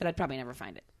that I'd probably never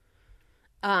find it.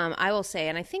 I will say,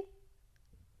 and I think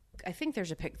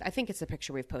there's I think it's a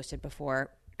picture we've posted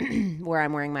before where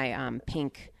I'm wearing my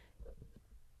Pink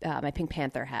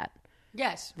Panther hat.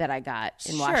 Yes. That I got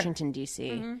in Washington, D.C.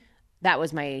 Mm-hmm. That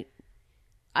was my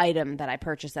item that I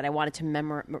purchased that I wanted to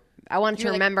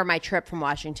remember my trip from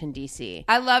Washington, D.C.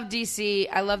 I love D.C.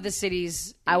 I love the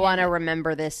cities. I want to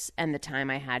remember this and the time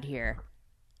I had here.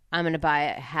 I'm going to buy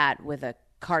a hat with a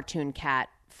cartoon cat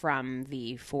from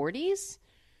the 40s.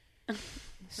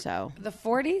 So the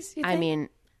 40s? I mean,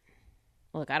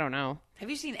 look, I don't know. Have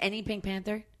you seen any Pink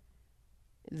Panther?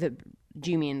 Do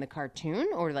you mean the cartoon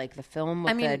or like the film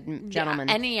with the gentleman?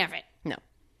 Any of it? No.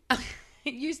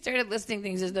 You started listing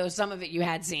things as though some of it you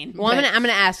had seen. Well, I'm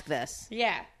gonna ask this.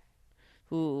 Yeah.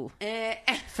 Ooh.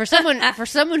 For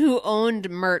someone who owned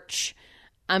merch,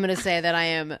 I'm gonna say that I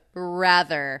am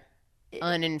rather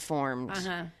uninformed.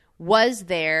 Uh-huh. Was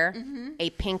there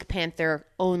a Pink Panther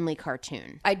only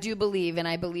cartoon? I do believe, and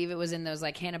I believe it was in those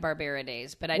like Hanna-Barbera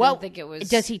days, but I don't think it was.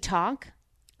 Does he talk?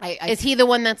 Is he the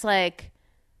one that's like?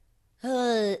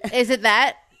 Is it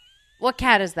that? What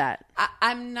cat is that?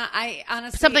 I'm not. I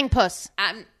honestly something puss.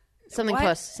 Something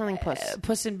puss.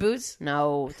 Puss in Boots?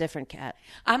 No, different cat.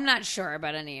 I'm not sure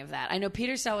about any of that. I know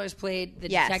Peter Sellers played the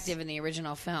detective in the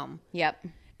original film. Yep.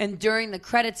 And during the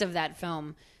credits of that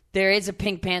film, there is a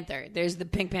Pink Panther. There's the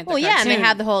Pink Panther. Well, cartoon. yeah, and they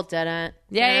have the whole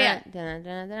Yeah.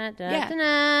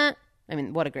 I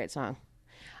mean, what a great song.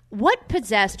 What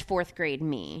possessed fourth grade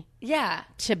me? Yeah.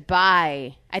 To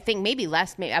buy, I think maybe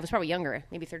I was probably younger,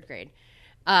 maybe third grade.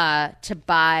 To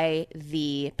buy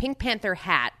the Pink Panther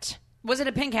hat. Was it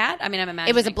a pink hat? I mean, I'm imagining.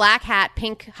 It was a black hat,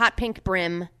 hot pink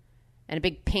brim, and a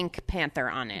big pink panther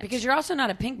on it. Because you're also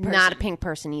not a pink person. Not a pink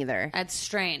person either. That's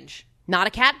strange. Not a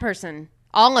cat person.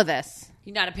 All of this.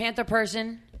 You're not a panther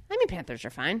person? I mean, panthers are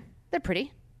fine. They're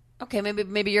pretty. Okay,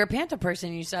 maybe you're a panther person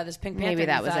and you saw this pink panther. Maybe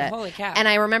that was it. Holy cow. And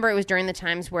I remember it was during the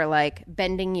times where, like,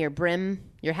 bending your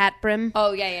hat brim.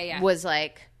 Oh, yeah. Was,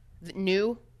 like,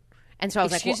 new. And so I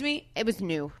was Excuse me? It was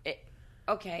new.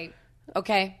 Okay.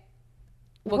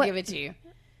 We'll give it to you.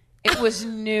 It was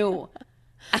new.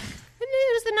 It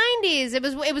was the 90s.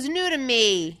 It was new to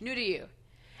me. New to you.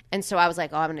 And so I was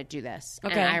like, I'm going to do this.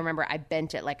 Okay. And I remember I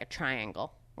bent it like a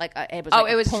triangle. Like it was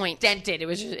it was point. dented. It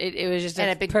was just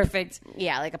a big perfect.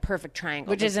 Yeah, like a perfect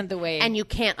triangle. Which isn't the way. And you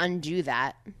can't undo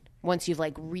that once you've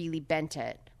like really bent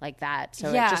it like that. So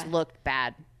it just looked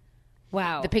bad.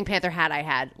 Wow. The Pink Panther hat I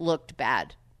had looked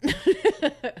bad.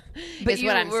 But you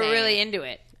were really into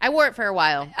it. I wore it for a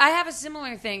while. I have a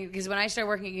similar thing because when I started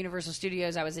working at Universal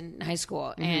Studios, I was in high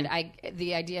school, and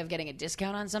the idea of getting a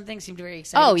discount on something seemed very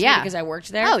exciting to me because I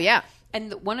worked there. Oh, yeah.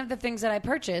 And one of the things that I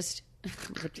purchased,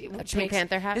 Pink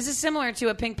Panther hat? This is similar to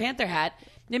a Pink Panther hat.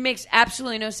 It makes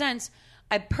absolutely no sense.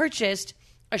 I purchased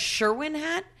a Sherwin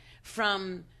hat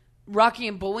from Rocky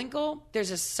and Bullwinkle. There's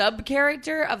a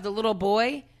sub-character of the little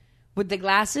boy with the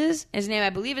glasses. I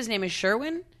believe his name is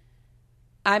Sherwin.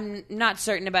 I'm not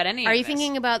certain about any of this. Are you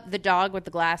thinking about the dog with the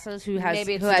glasses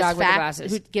Maybe it's the dog with the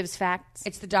glasses. Who gives facts?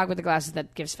 It's the dog with the glasses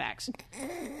that gives facts.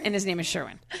 And his name is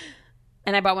Sherwin.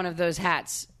 And I bought one of those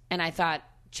hats, and I thought,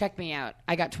 check me out.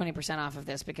 I got 20% off of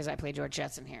this because I play George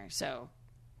Jetson here. So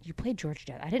you played George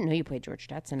Jetson? I didn't know you played George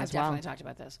Jetson as well. I've definitely talked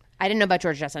about this. I didn't know about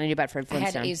George Jetson. I knew about Fred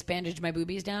Flintstone. I had Ace bandage my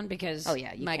boobies down because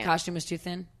my costume was too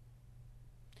thin.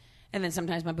 And then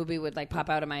sometimes my boobie would like pop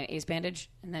out of my Ace bandage,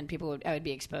 and then I would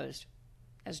be exposed.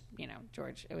 As you know,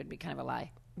 George, it would be kind of a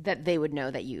lie that they would know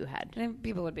that you had. And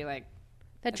people would be like,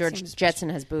 "That George Jetson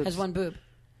has boobs." Has one boob.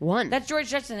 One. That George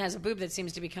Jetson has a boob that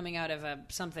seems to be coming out of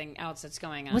something else that's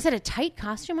going on. Was it a tight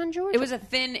costume on George? It was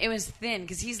thin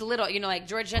because he's little. You know, like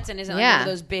George Jetson isn't like one of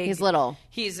those big. He's little.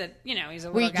 He's a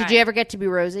little guy. Did you ever get to be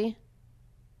Rosie?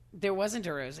 There wasn't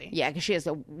a Rosie. Yeah, because she has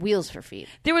the wheels for feet.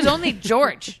 There was only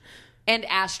George and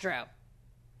Astro,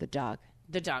 the dog.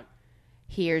 The dog.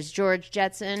 Here's George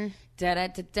Jetson.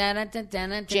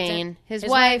 Jane, his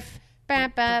wife. There's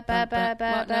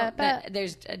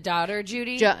a daughter,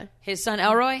 Judy. His son,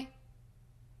 Elroy.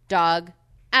 Dog,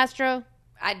 Astro.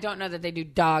 I don't know that they do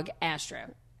dog,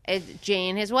 Astro. It's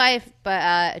Jane, his wife,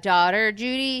 but daughter,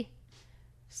 Judy.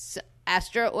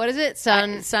 Astro, what is it? His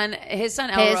son, Elroy. His son,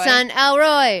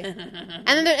 Elroy. And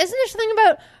then isn't there something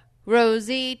about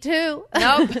Rosie, too?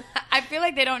 Nope. I feel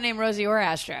like they don't name Rosie or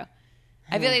Astro.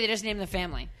 I feel like they just name the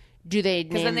family. Do they?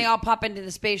 Because then they all pop into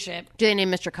the spaceship. Do they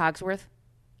name Mr. Cogsworth?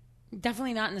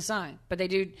 Definitely not in the song, but they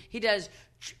do. He does.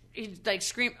 He like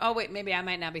scream. Oh wait, maybe I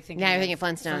might not be thinking. Now you're thinking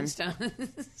Flintstones.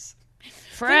 Flintstones.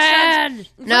 Fred.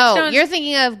 No, Flintstones. you're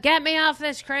thinking of "Get Me Off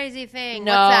This Crazy Thing."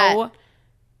 No. What's that?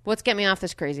 What's "Get Me Off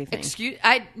This Crazy Thing"?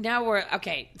 Now we're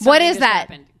okay. What something is just that?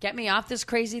 happened. Get me off this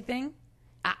crazy thing.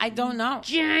 I don't know.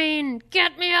 Jane,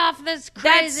 get me off this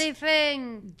crazy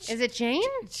thing. Is it Jane?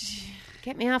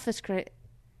 Get me off this crazy.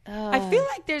 I feel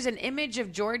like there's an image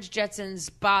of George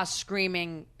Jetson's boss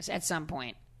screaming at some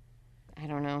point. I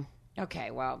don't know.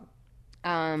 Okay, well,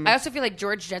 I I also feel like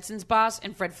George Jetson's boss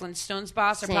and Fred Flintstone's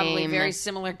boss are probably Same. very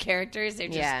similar characters. They're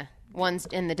just one's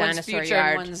in the one's dinosaur future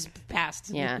yard. and one's past.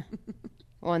 Yeah,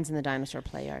 one's in the dinosaur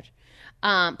play yard.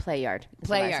 Play yard. is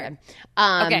Play what I yard.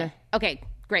 said. Okay,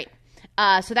 great.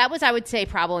 So that was, I would say,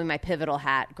 probably my pivotal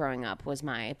hat growing up was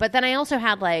but then I also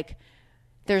had like,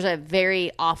 there's a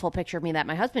very awful picture of me that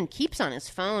my husband keeps on his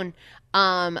phone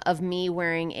of me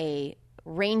wearing a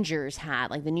Rangers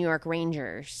hat, like the New York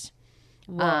Rangers.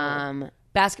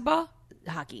 Basketball?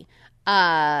 Hockey.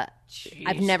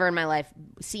 I've never in my life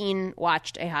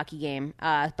watched a hockey game,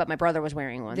 but my brother was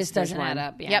wearing one. This So there's doesn't one. add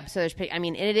up, yeah. Yep. So there's, I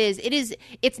mean,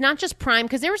 it's not just prime,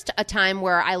 because there was a time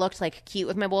where I looked like cute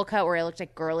with my bowl cut, where I looked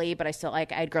like girly, but I still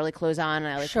like, I had girly clothes on,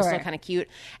 and I was still kind of cute.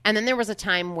 And then there was a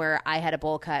time where I had a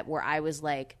bowl cut where I was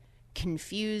like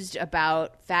confused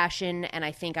about fashion, and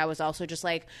I think I was also just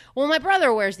like, well, my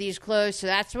brother wears these clothes, so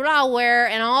that's what I'll wear,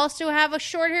 and I'll also have a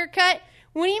short haircut.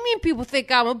 What do you mean people think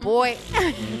I'm a boy?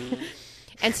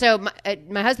 And so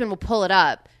my husband will pull it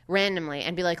up randomly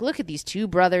and be like, look at these two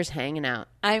brothers hanging out.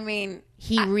 I mean,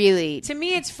 To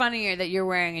me, it's funnier that you're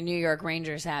wearing a New York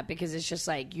Rangers hat because it's just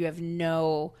like you have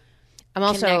no I'm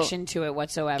also, connection to it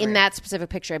whatsoever. in that specific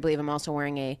picture, I believe I'm also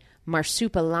wearing a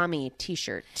Marsupilami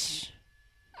t-shirt.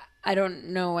 I don't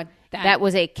know what That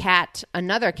was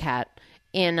another cat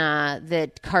in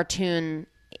the cartoon,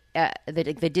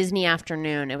 the Disney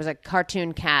Afternoon. It was a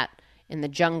cartoon cat in the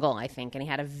jungle, I think, and he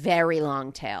had a very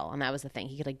long tail, and that was the thing.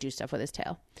 He could like do stuff with his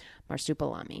tail.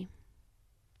 Marsupilami.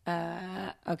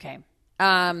 Okay.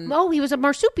 He was a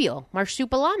marsupial.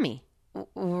 Marsupilami.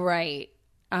 Right.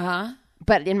 Uh-huh.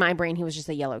 But in my brain, he was just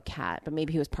a yellow cat, but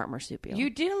maybe he was part marsupial. You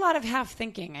did a lot of half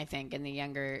thinking, I think, in the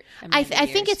younger I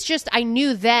think it's just, I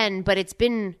knew then, but it's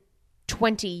been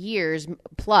 20 years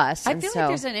plus. I feel like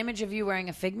there's an image of you wearing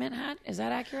a Figment hat. Is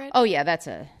that accurate? Oh yeah, that's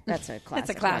a classic. That's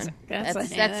a classic. one. That's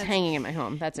That's hanging in my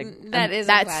home. That's a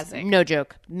classic. No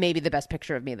joke. Maybe the best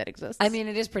picture of me that exists. I mean,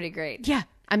 it is pretty great. yeah,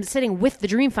 I'm sitting with the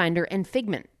Dreamfinder and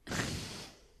Figment,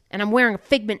 and I'm wearing a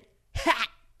Figment hat.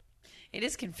 It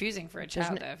is confusing for a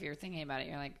child, though, if you're thinking about it.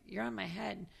 You're like, you're on my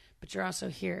head, but you're also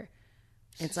here.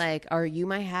 It's like, are you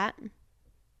my hat?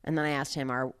 And then I asked him,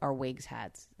 are wigs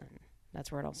hats? And that's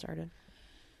where it all started.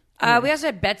 We also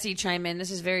had Betsy chime in.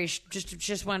 This is very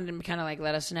just wanted to kind of like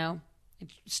let us know. It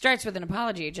starts with an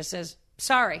apology. It just says,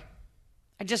 "Sorry,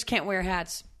 I just can't wear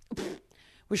hats.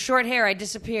 With short hair, I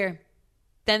disappear."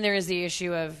 Then there is the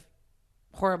issue of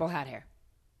horrible hat hair.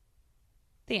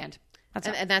 The end.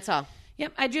 And that's all.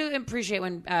 Yep, I do appreciate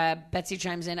when Betsy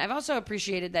chimes in. I've also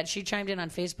appreciated that she chimed in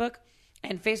on Facebook.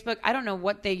 And Facebook, I don't know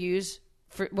what they use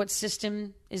for what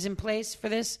system is in place for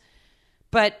this,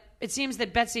 but it seems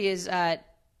that Betsy is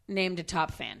named a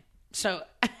top fan. So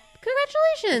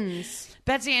Congratulations.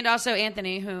 Betsy and also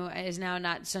Anthony, who is now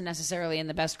not so necessarily in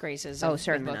the best graces of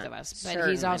certainly both not. of us, but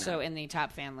Certainly he's also in the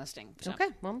top fan listing. So. Okay,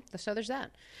 well, so there's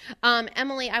that.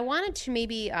 Emily, I wanted to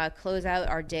maybe close out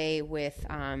our day with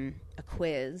a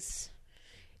quiz.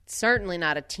 It's certainly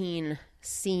not a teen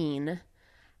scene.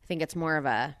 I think it's more of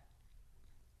a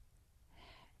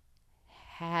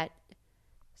hat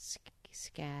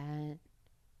scat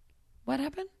What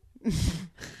happened?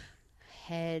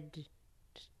 head.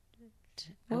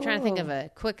 I'm trying to think of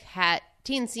a quick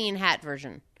teen scene hat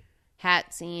version.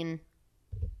 Hat scene.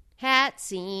 Gotta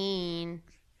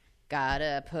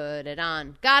put it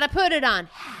on.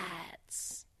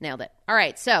 Hats. Nailed it. All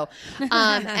right. So,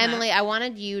 Emily, I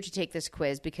wanted you to take this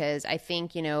quiz because I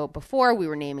think, before we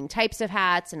were naming types of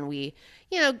hats and we,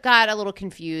 got a little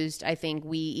confused. I think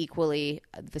we equally,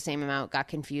 the same amount, got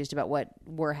confused about what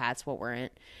were hats, what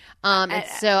weren't.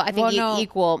 So I think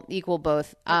equal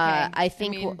both. I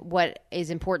think what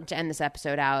is important to end this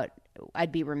episode out,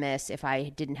 I'd be remiss if I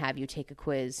didn't have you take a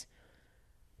quiz.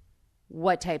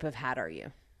 What type of hat are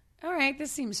you? All right,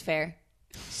 this seems fair.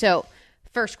 So,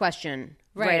 first question,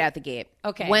 right out the gate.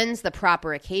 Okay. When's the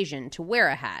proper occasion to wear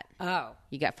a hat? Oh.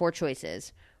 You got 4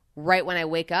 choices. Right when I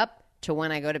wake up to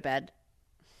when I go to bed.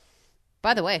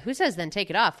 By the way, who says then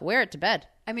take it off? Wear it to bed.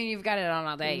 I mean, you've got it on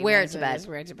all day. Wear it to bed.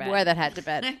 Wear it to bed. Wear that hat to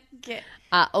bed.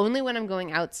 Only when I'm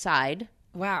going outside.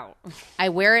 Wow. I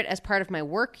wear it as part of my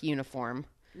work uniform.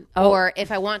 or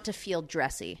if I want to feel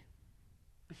dressy.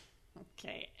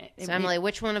 Okay. So Emily,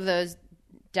 which one of those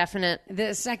definite?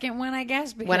 The second one, I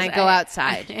guess. Because When I go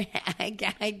outside.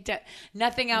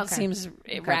 Nothing else seems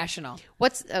rational.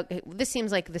 This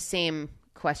seems like the same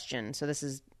question. So this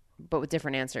is, but with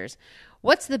different answers.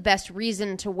 What's the best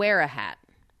reason to wear a hat?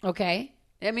 Okay.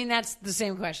 I mean, that's the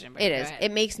same question. But It is.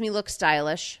 It makes me look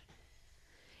stylish.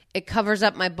 It covers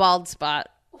up my bald spot.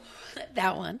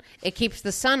 That one. It keeps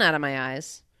the sun out of my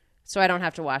eyes, so I don't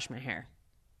have to wash my hair.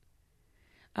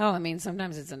 Oh, I mean,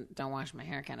 sometimes it's a don't wash my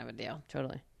hair kind of a deal.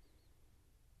 Totally.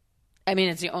 I mean,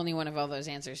 it's the only one of all those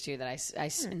answers, too, that I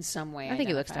in some way I think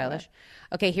you look identify stylish.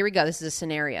 Okay, here we go. This is a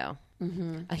scenario.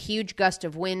 Mm-hmm. A huge gust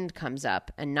of wind comes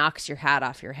up and knocks your hat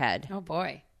off your head. with. Oh,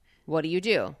 boy. What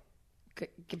do?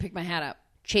 Can pick my hat up.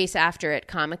 Chase after it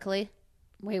comically?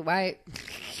 Wait, why?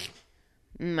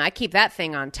 I keep that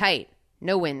thing on tight.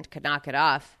 No wind could knock it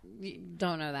off. You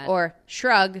don't know that. Or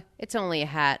shrug. It's only a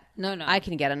hat. No. I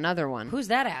can get another one. Who's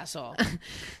that asshole?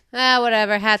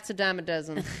 Whatever. Hat's a dime a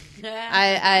dozen.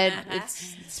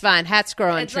 It's fine. Hats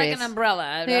grow on It's trees. like an umbrella.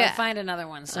 I'll Yeah. find another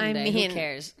one someday. mean- Who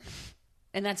cares?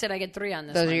 And that's it. I get 3 on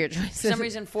this Those one. are your choices. For some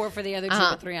reason, 4 for the other 2,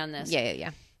 but 3 on this.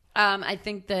 Yeah. I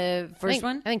think the first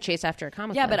one. I think chase after a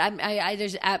comically. Yeah, but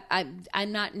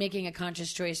I'm not making a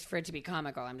conscious choice for it to be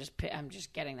comical. I'm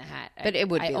just getting the hat. But it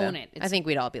would be. I own it. I think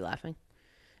we'd all be laughing.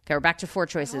 Okay, we're back to 4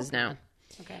 choices now.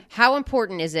 Okay. How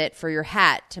important is it for your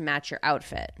hat to match your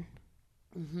outfit?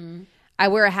 Mm-hmm. I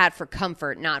wear a hat for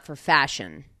comfort, not for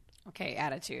fashion. Okay,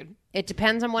 attitude. It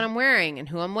depends on what I'm wearing and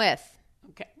who I'm with.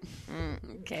 Okay.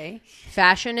 Okay.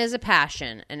 Fashion is a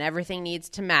passion, and everything needs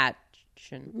to match.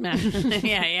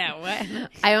 yeah. What?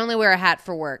 I only wear a hat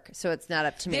for work, so it's not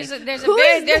up to me.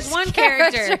 There's one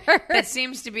character that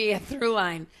seems to be a through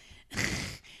line.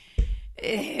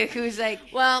 Who's like,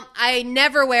 Well, I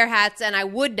never wear hats, and I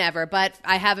would never, but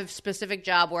I have a specific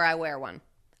job where I wear one.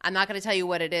 I'm not going to tell you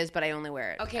what it is, but I only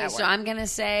wear it. okay, at so work. I'm gonna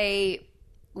say,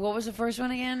 what was the first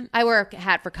one again? I wear a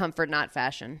hat for comfort, not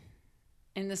fashion.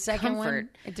 In the second one,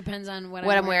 Comfort. it depends on what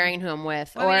I'm wearing and who I'm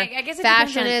with. Well, or I mean, I guess it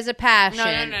depends fashion on- is a passion.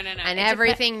 No. And It's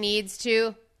everything needs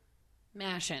to.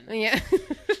 Mashing. Yeah.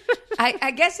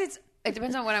 I guess it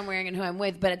depends on what I'm wearing and who I'm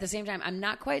with, but at the same time, I'm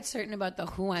not quite certain about the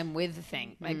who I'm with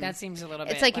thing. Like that seems a little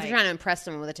bit. It's like if you're trying to impress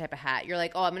someone with a type of hat. You're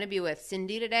like, oh, I'm going to be with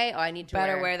Cindy today. Oh, I need to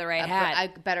Better wear the right a hat. I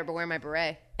better wear my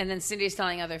beret. And then Cindy's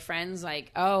telling other friends,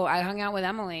 like, oh, I hung out with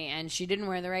Emily and she didn't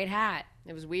wear the right hat.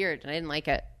 It was weird, and I didn't like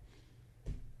it.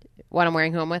 What I'm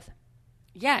wearing, who I'm with?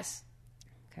 Yes.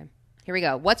 Okay. Here we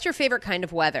go. What's your favorite kind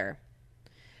of weather?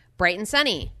 Bright and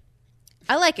sunny.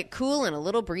 I like it cool and a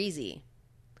little breezy.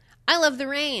 I love the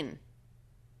rain.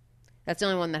 That's the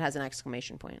only one that has an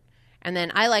exclamation point. And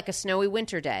then I like a snowy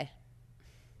winter day.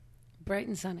 Bright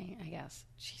and sunny, I guess.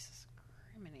 Jesus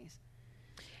Christ.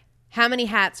 How many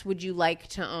hats would you like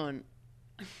to own?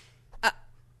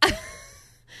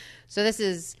 So this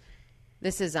is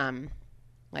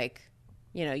like,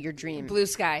 you know, your dream. Blue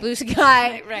sky. Blue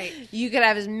sky. Right. You could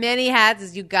have as many hats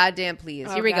as you goddamn please.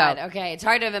 Oh, Here we God. go. Okay, it's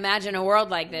hard to imagine a world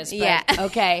like this, but Yeah.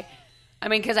 okay. I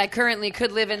mean, because I currently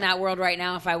could live in that world right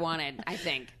now if I wanted, I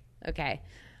think. Okay.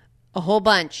 A whole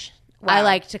bunch. Wow. I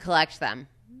like to collect them.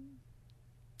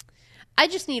 I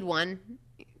just need one.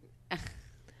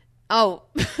 Oh.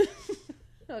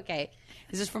 Okay.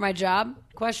 Is this for my job?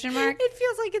 Question mark? It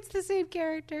feels like it's the same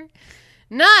character.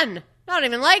 None. I don't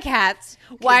even like hats.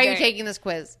 Why are you they're- taking this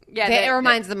quiz? Yeah, it they're-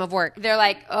 reminds them of work. They're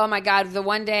like, oh my God, the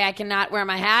one day I cannot wear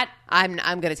my hat, I'm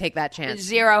going to take that chance.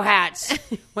 0 hats.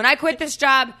 When I quit this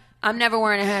job, I'm never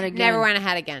wearing a hat again. Never wearing a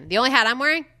hat again. The only hat I'm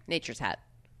wearing, nature's hat.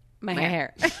 my My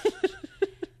hair.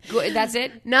 Good, that's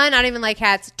it? No, not even like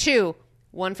hats. 2.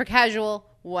 1 for casual,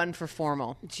 1 for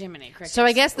formal. Jiminy Crickets. So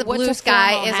I guess the What's blue a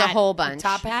sky formal is a hat? whole bunch. A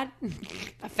top hat?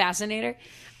 A fascinator?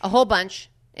 A whole bunch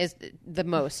is the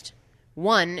most.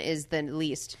 1 is the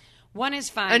least. 1 is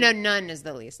fine. Oh, no, none is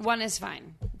the least. 1 is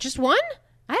fine. Just 1?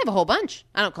 I have a whole bunch.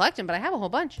 I don't collect them, but I have a whole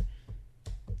bunch.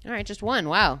 All right, just 1.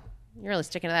 Wow. You're really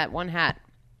sticking to that 1 hat.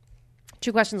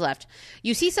 2 questions left.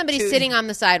 You see somebody 2. sitting on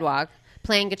the sidewalk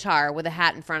playing guitar with a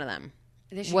hat in front of them.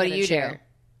 They should What get do a you do? chair.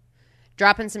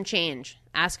 Drop in some change.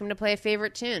 Ask them to play a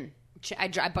favorite tune. I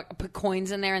put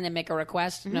coins in there and then make a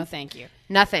request. Mm-hmm. No, thank you.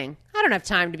 Nothing. I don't have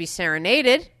time to be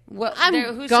serenaded. Well, I'm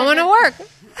who said going to that?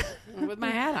 work. With my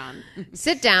hat on.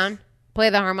 Sit down, play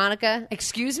the harmonica,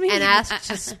 Excuse me? and ask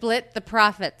to split the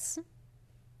profits.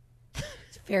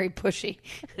 Very pushy.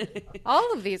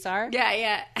 All of these are.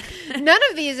 yeah. None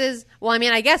of these is, well, I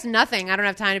mean, I guess nothing. I don't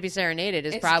have time to be serenaded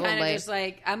is It's probably. kind of just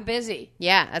like, I'm busy.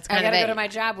 Yeah, that's I kind of gotta it. go to my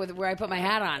job with where I put my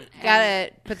hat on.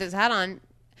 Gotta put this hat on.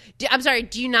 I'm sorry,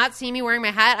 do you not see me wearing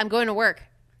my hat? I'm going to work.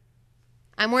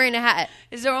 I'm wearing a hat.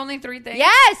 Is there only 3 things?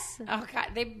 Yes! Oh, God.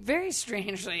 They very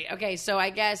strangely. Okay, so I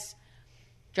guess...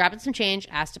 Dropping some change,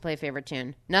 asked to play a favorite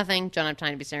tune. Nothing, don't have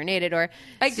time to be serenaded, or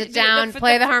sit the- down, the-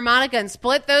 play the harmonica, and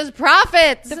split those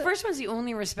profits. The first one's the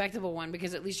only respectable one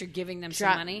because at least you're giving them some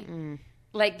Drop- money.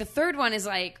 Like, the third one is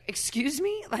like, excuse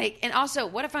me? Like, and also,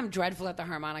 what if I'm dreadful at the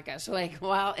harmonica? So, like,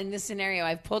 well, in this scenario,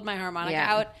 I've pulled my harmonica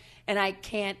Yeah. out and I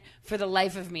can't, for the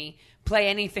life of me, play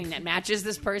anything that matches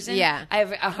this person. Yeah. I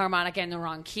have a harmonica in the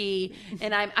wrong key,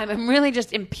 and I'm really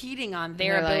just impeding on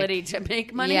their They're like- ability to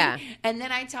make money. Yeah. And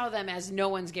then I tell them, as no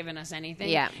one's given us anything,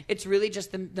 Yeah. it's really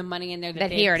just the money in there that that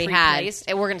they he already had. pre-placed.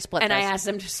 And we're going to split And this. I ask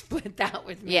them to split that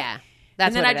with me. Yeah. That's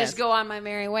and then what I it just is. go on my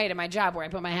merry way to my job where I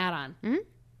put my hat on.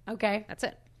 Mm-hmm. Okay. That's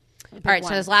it. All right, so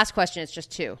one. this last question is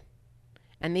just 2.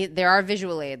 And there are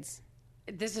visual aids.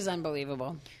 This is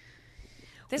unbelievable.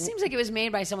 This seems like it was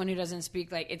made by someone who doesn't speak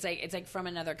it's like from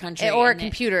another country. Or a and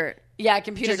computer. Yeah, a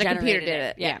computer Just a computer generated did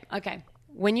it. Yeah. Okay.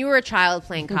 When you were a child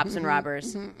playing cops and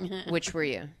robbers, which were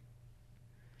you?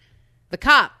 The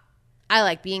cop. I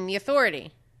like being the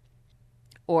authority.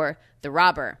 Or the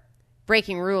robber.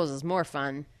 Breaking rules is more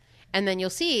fun. And then you'll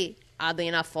see, oddly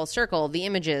enough, full circle, the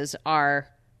images are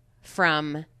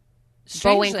from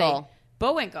Strangely, Bowinkle.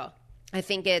 Bowinkle. I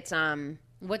think it's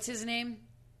What's his name?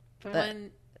 From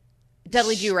when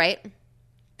Dudley Do Right.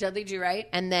 Dudley Do Right?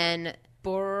 And then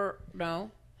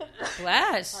No.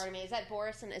 Bless. pardon me, is that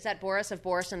Boris of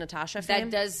Boris and Natasha That fame?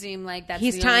 does seem like that's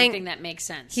He's the tying- only thing that makes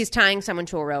sense. He's tying someone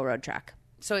to a railroad track.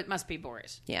 So it must be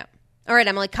Boris. Yeah. All right,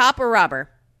 Emily, cop or robber?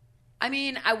 I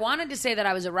mean, I wanted to say that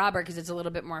I was a robber because it's a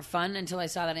little bit more fun until I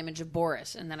saw that image of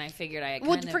Boris, and then I figured I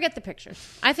Well, forget the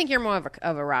pictures. I think you're more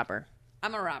of a robber.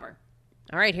 I'm a robber.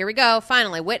 All right, here we go.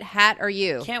 Finally, what hat are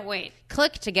you? Can't wait.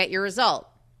 Click to get your result.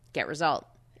 Get result.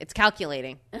 It's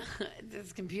calculating.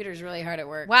 This computer's really hard at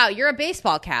work. Wow, you're a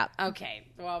baseball cap. Okay,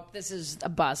 well, this is a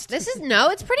bust.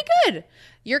 It's pretty good.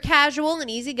 You're casual and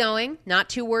easygoing, not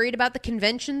too worried about the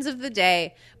conventions of the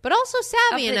day, but also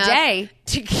savvy Of the enough day?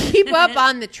 to keep up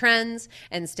on the trends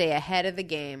and stay ahead of the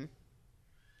game.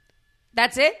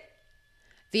 That's it?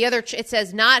 The other, it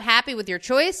says not happy with your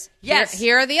choice. Yes.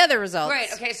 Here are the other results. Right,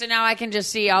 okay, so now I can just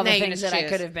see all Now the you can things just that I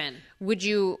choose. could have been.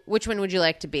 Which one would you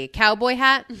like to be? Cowboy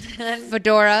hat,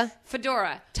 fedora,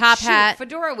 Fedora. Top hat.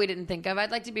 Fedora we didn't think of.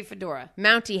 I'd like to be Fedora.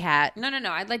 Mountie hat, No.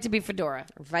 I'd like to be Fedora.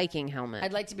 Viking helmet.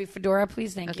 I'd like to be Fedora,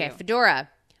 please. Thank Okay, you. fedora.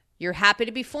 You're happy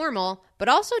to be formal, but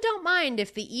also don't mind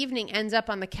if the evening ends up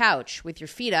on the couch with your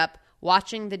feet up,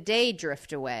 watching the day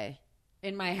drift away.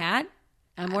 In my hat?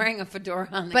 I'm wearing a fedora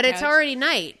on the But couch. it's already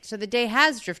night, so the day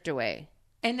has drifted away.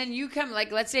 And then you come,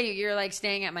 like, let's say you're like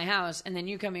staying at my house, and then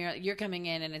you come here, you're coming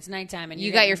in, and it's nighttime, and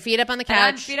You got your feet up on the And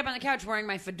I'm couch. feet up on the couch wearing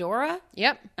my fedora.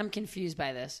 Yep. I'm confused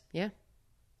by this. Yeah.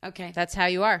 Okay, That's how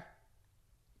you are.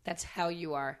 that's how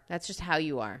you are. That's just how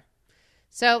you are.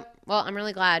 So, well, I'm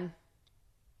really glad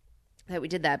that we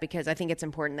did that because I think it's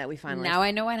important that we finally Now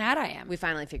I know what hat I am. we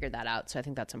finally figured that out. So I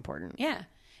think that's important. Yeah,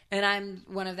 and I'm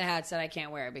one of the hats that I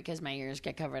can't wear because my ears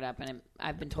get covered up, and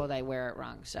I've been told I wear it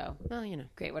wrong. So Well, you know.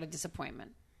 great, what a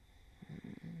disappointment.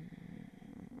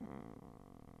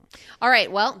 All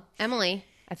right. Well, Emily,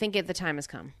 I think the time has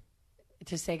come.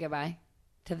 To say goodbye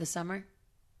to the summer.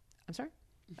 I'm sorry.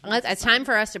 It's time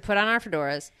for us to put on our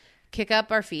fedoras, kick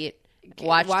up our feet,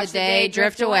 watch the day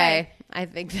drift away. I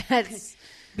think that's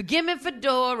But give me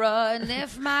fedora and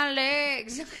lift my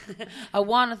legs. I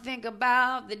want to think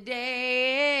about the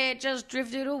day it just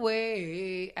drifted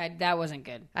away. That wasn't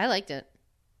good. I liked it.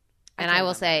 And can't I will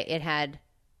remember. say it had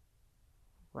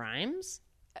rhymes.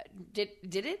 Did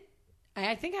it?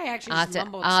 I think I actually I'll just have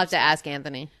to, mumbled. I'll have to some ask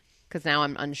Anthony because now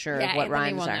I'm unsure stuff. of what Anthony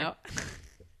rhymes will are. know.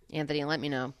 Anthony, let me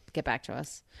know. Get back to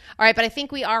us. All right, but I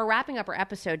think we are wrapping up our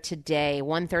episode today.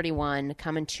 131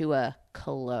 coming to a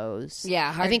close.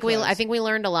 Yeah, hard I think close. we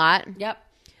learned a lot. Yep.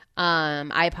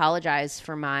 I apologize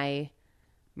for my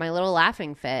little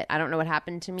laughing fit. I don't know what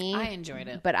happened to me. I enjoyed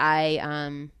it. but I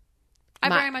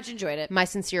very much enjoyed it. my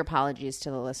sincere apologies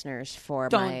to the listeners for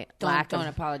my Don't lack don't of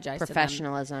apologize to them.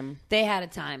 professionalism. They had a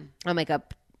time. I'll make it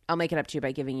up to you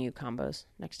by giving you combos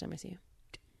next time I see you.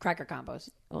 Cracker combos.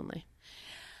 Only.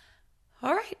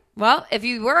 All right. Well, if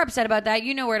you were upset about that,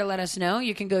 you know where to let us know.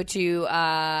 You can go to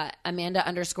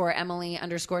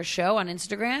Amanda_Emily_show on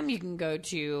Instagram. You can go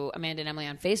to Amanda and Emily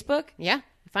on Facebook. Yeah,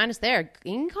 find us there.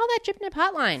 You can call that Gypnip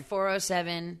hotline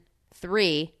 407.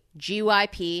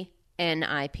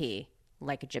 GYP-NIP,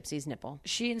 like a gypsy's nipple.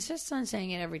 She insists on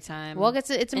saying it every time. Well, it's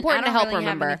And important I to don't help really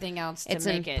have remember. anything else to it's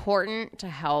make it. important to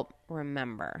help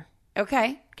remember.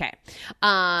 Okay. Okay,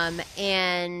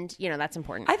 and that's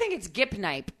important. I think it's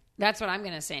Gipnipe. That's what I'm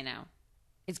going to say now.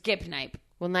 It's Gipnipe.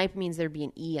 Well, nipe means there'd be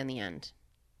an E on the end.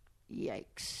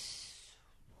 Yikes.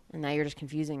 And now you're just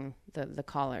confusing the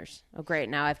callers. Oh, great.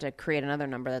 Now I have to create another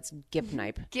number that's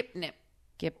Gipnipe. Gipnip.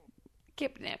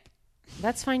 Gipnip.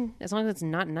 That's fine, as long as it's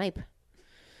not Nipe.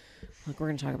 Look, we're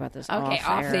going to talk about this Okay, off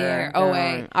off the air. Oh,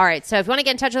 wait. All right, so if you want to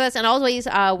get in touch with us, and always,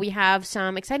 we have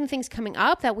some exciting things coming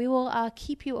up that we will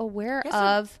keep you aware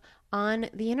of on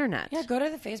the internet. Yeah, go to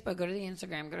the Facebook, go to the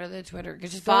Instagram, go to the Twitter.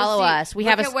 Just follow us. Look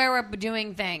at where we're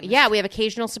doing things. Yeah, we have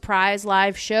occasional surprise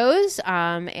live shows,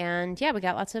 and yeah, we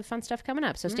got lots of fun stuff coming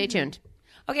up. So stay tuned.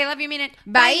 Okay, love you, mean it.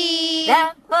 Bye.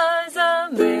 That was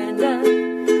Amanda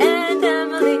and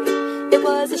Emily. It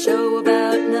was a show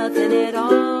about nothing at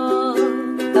all.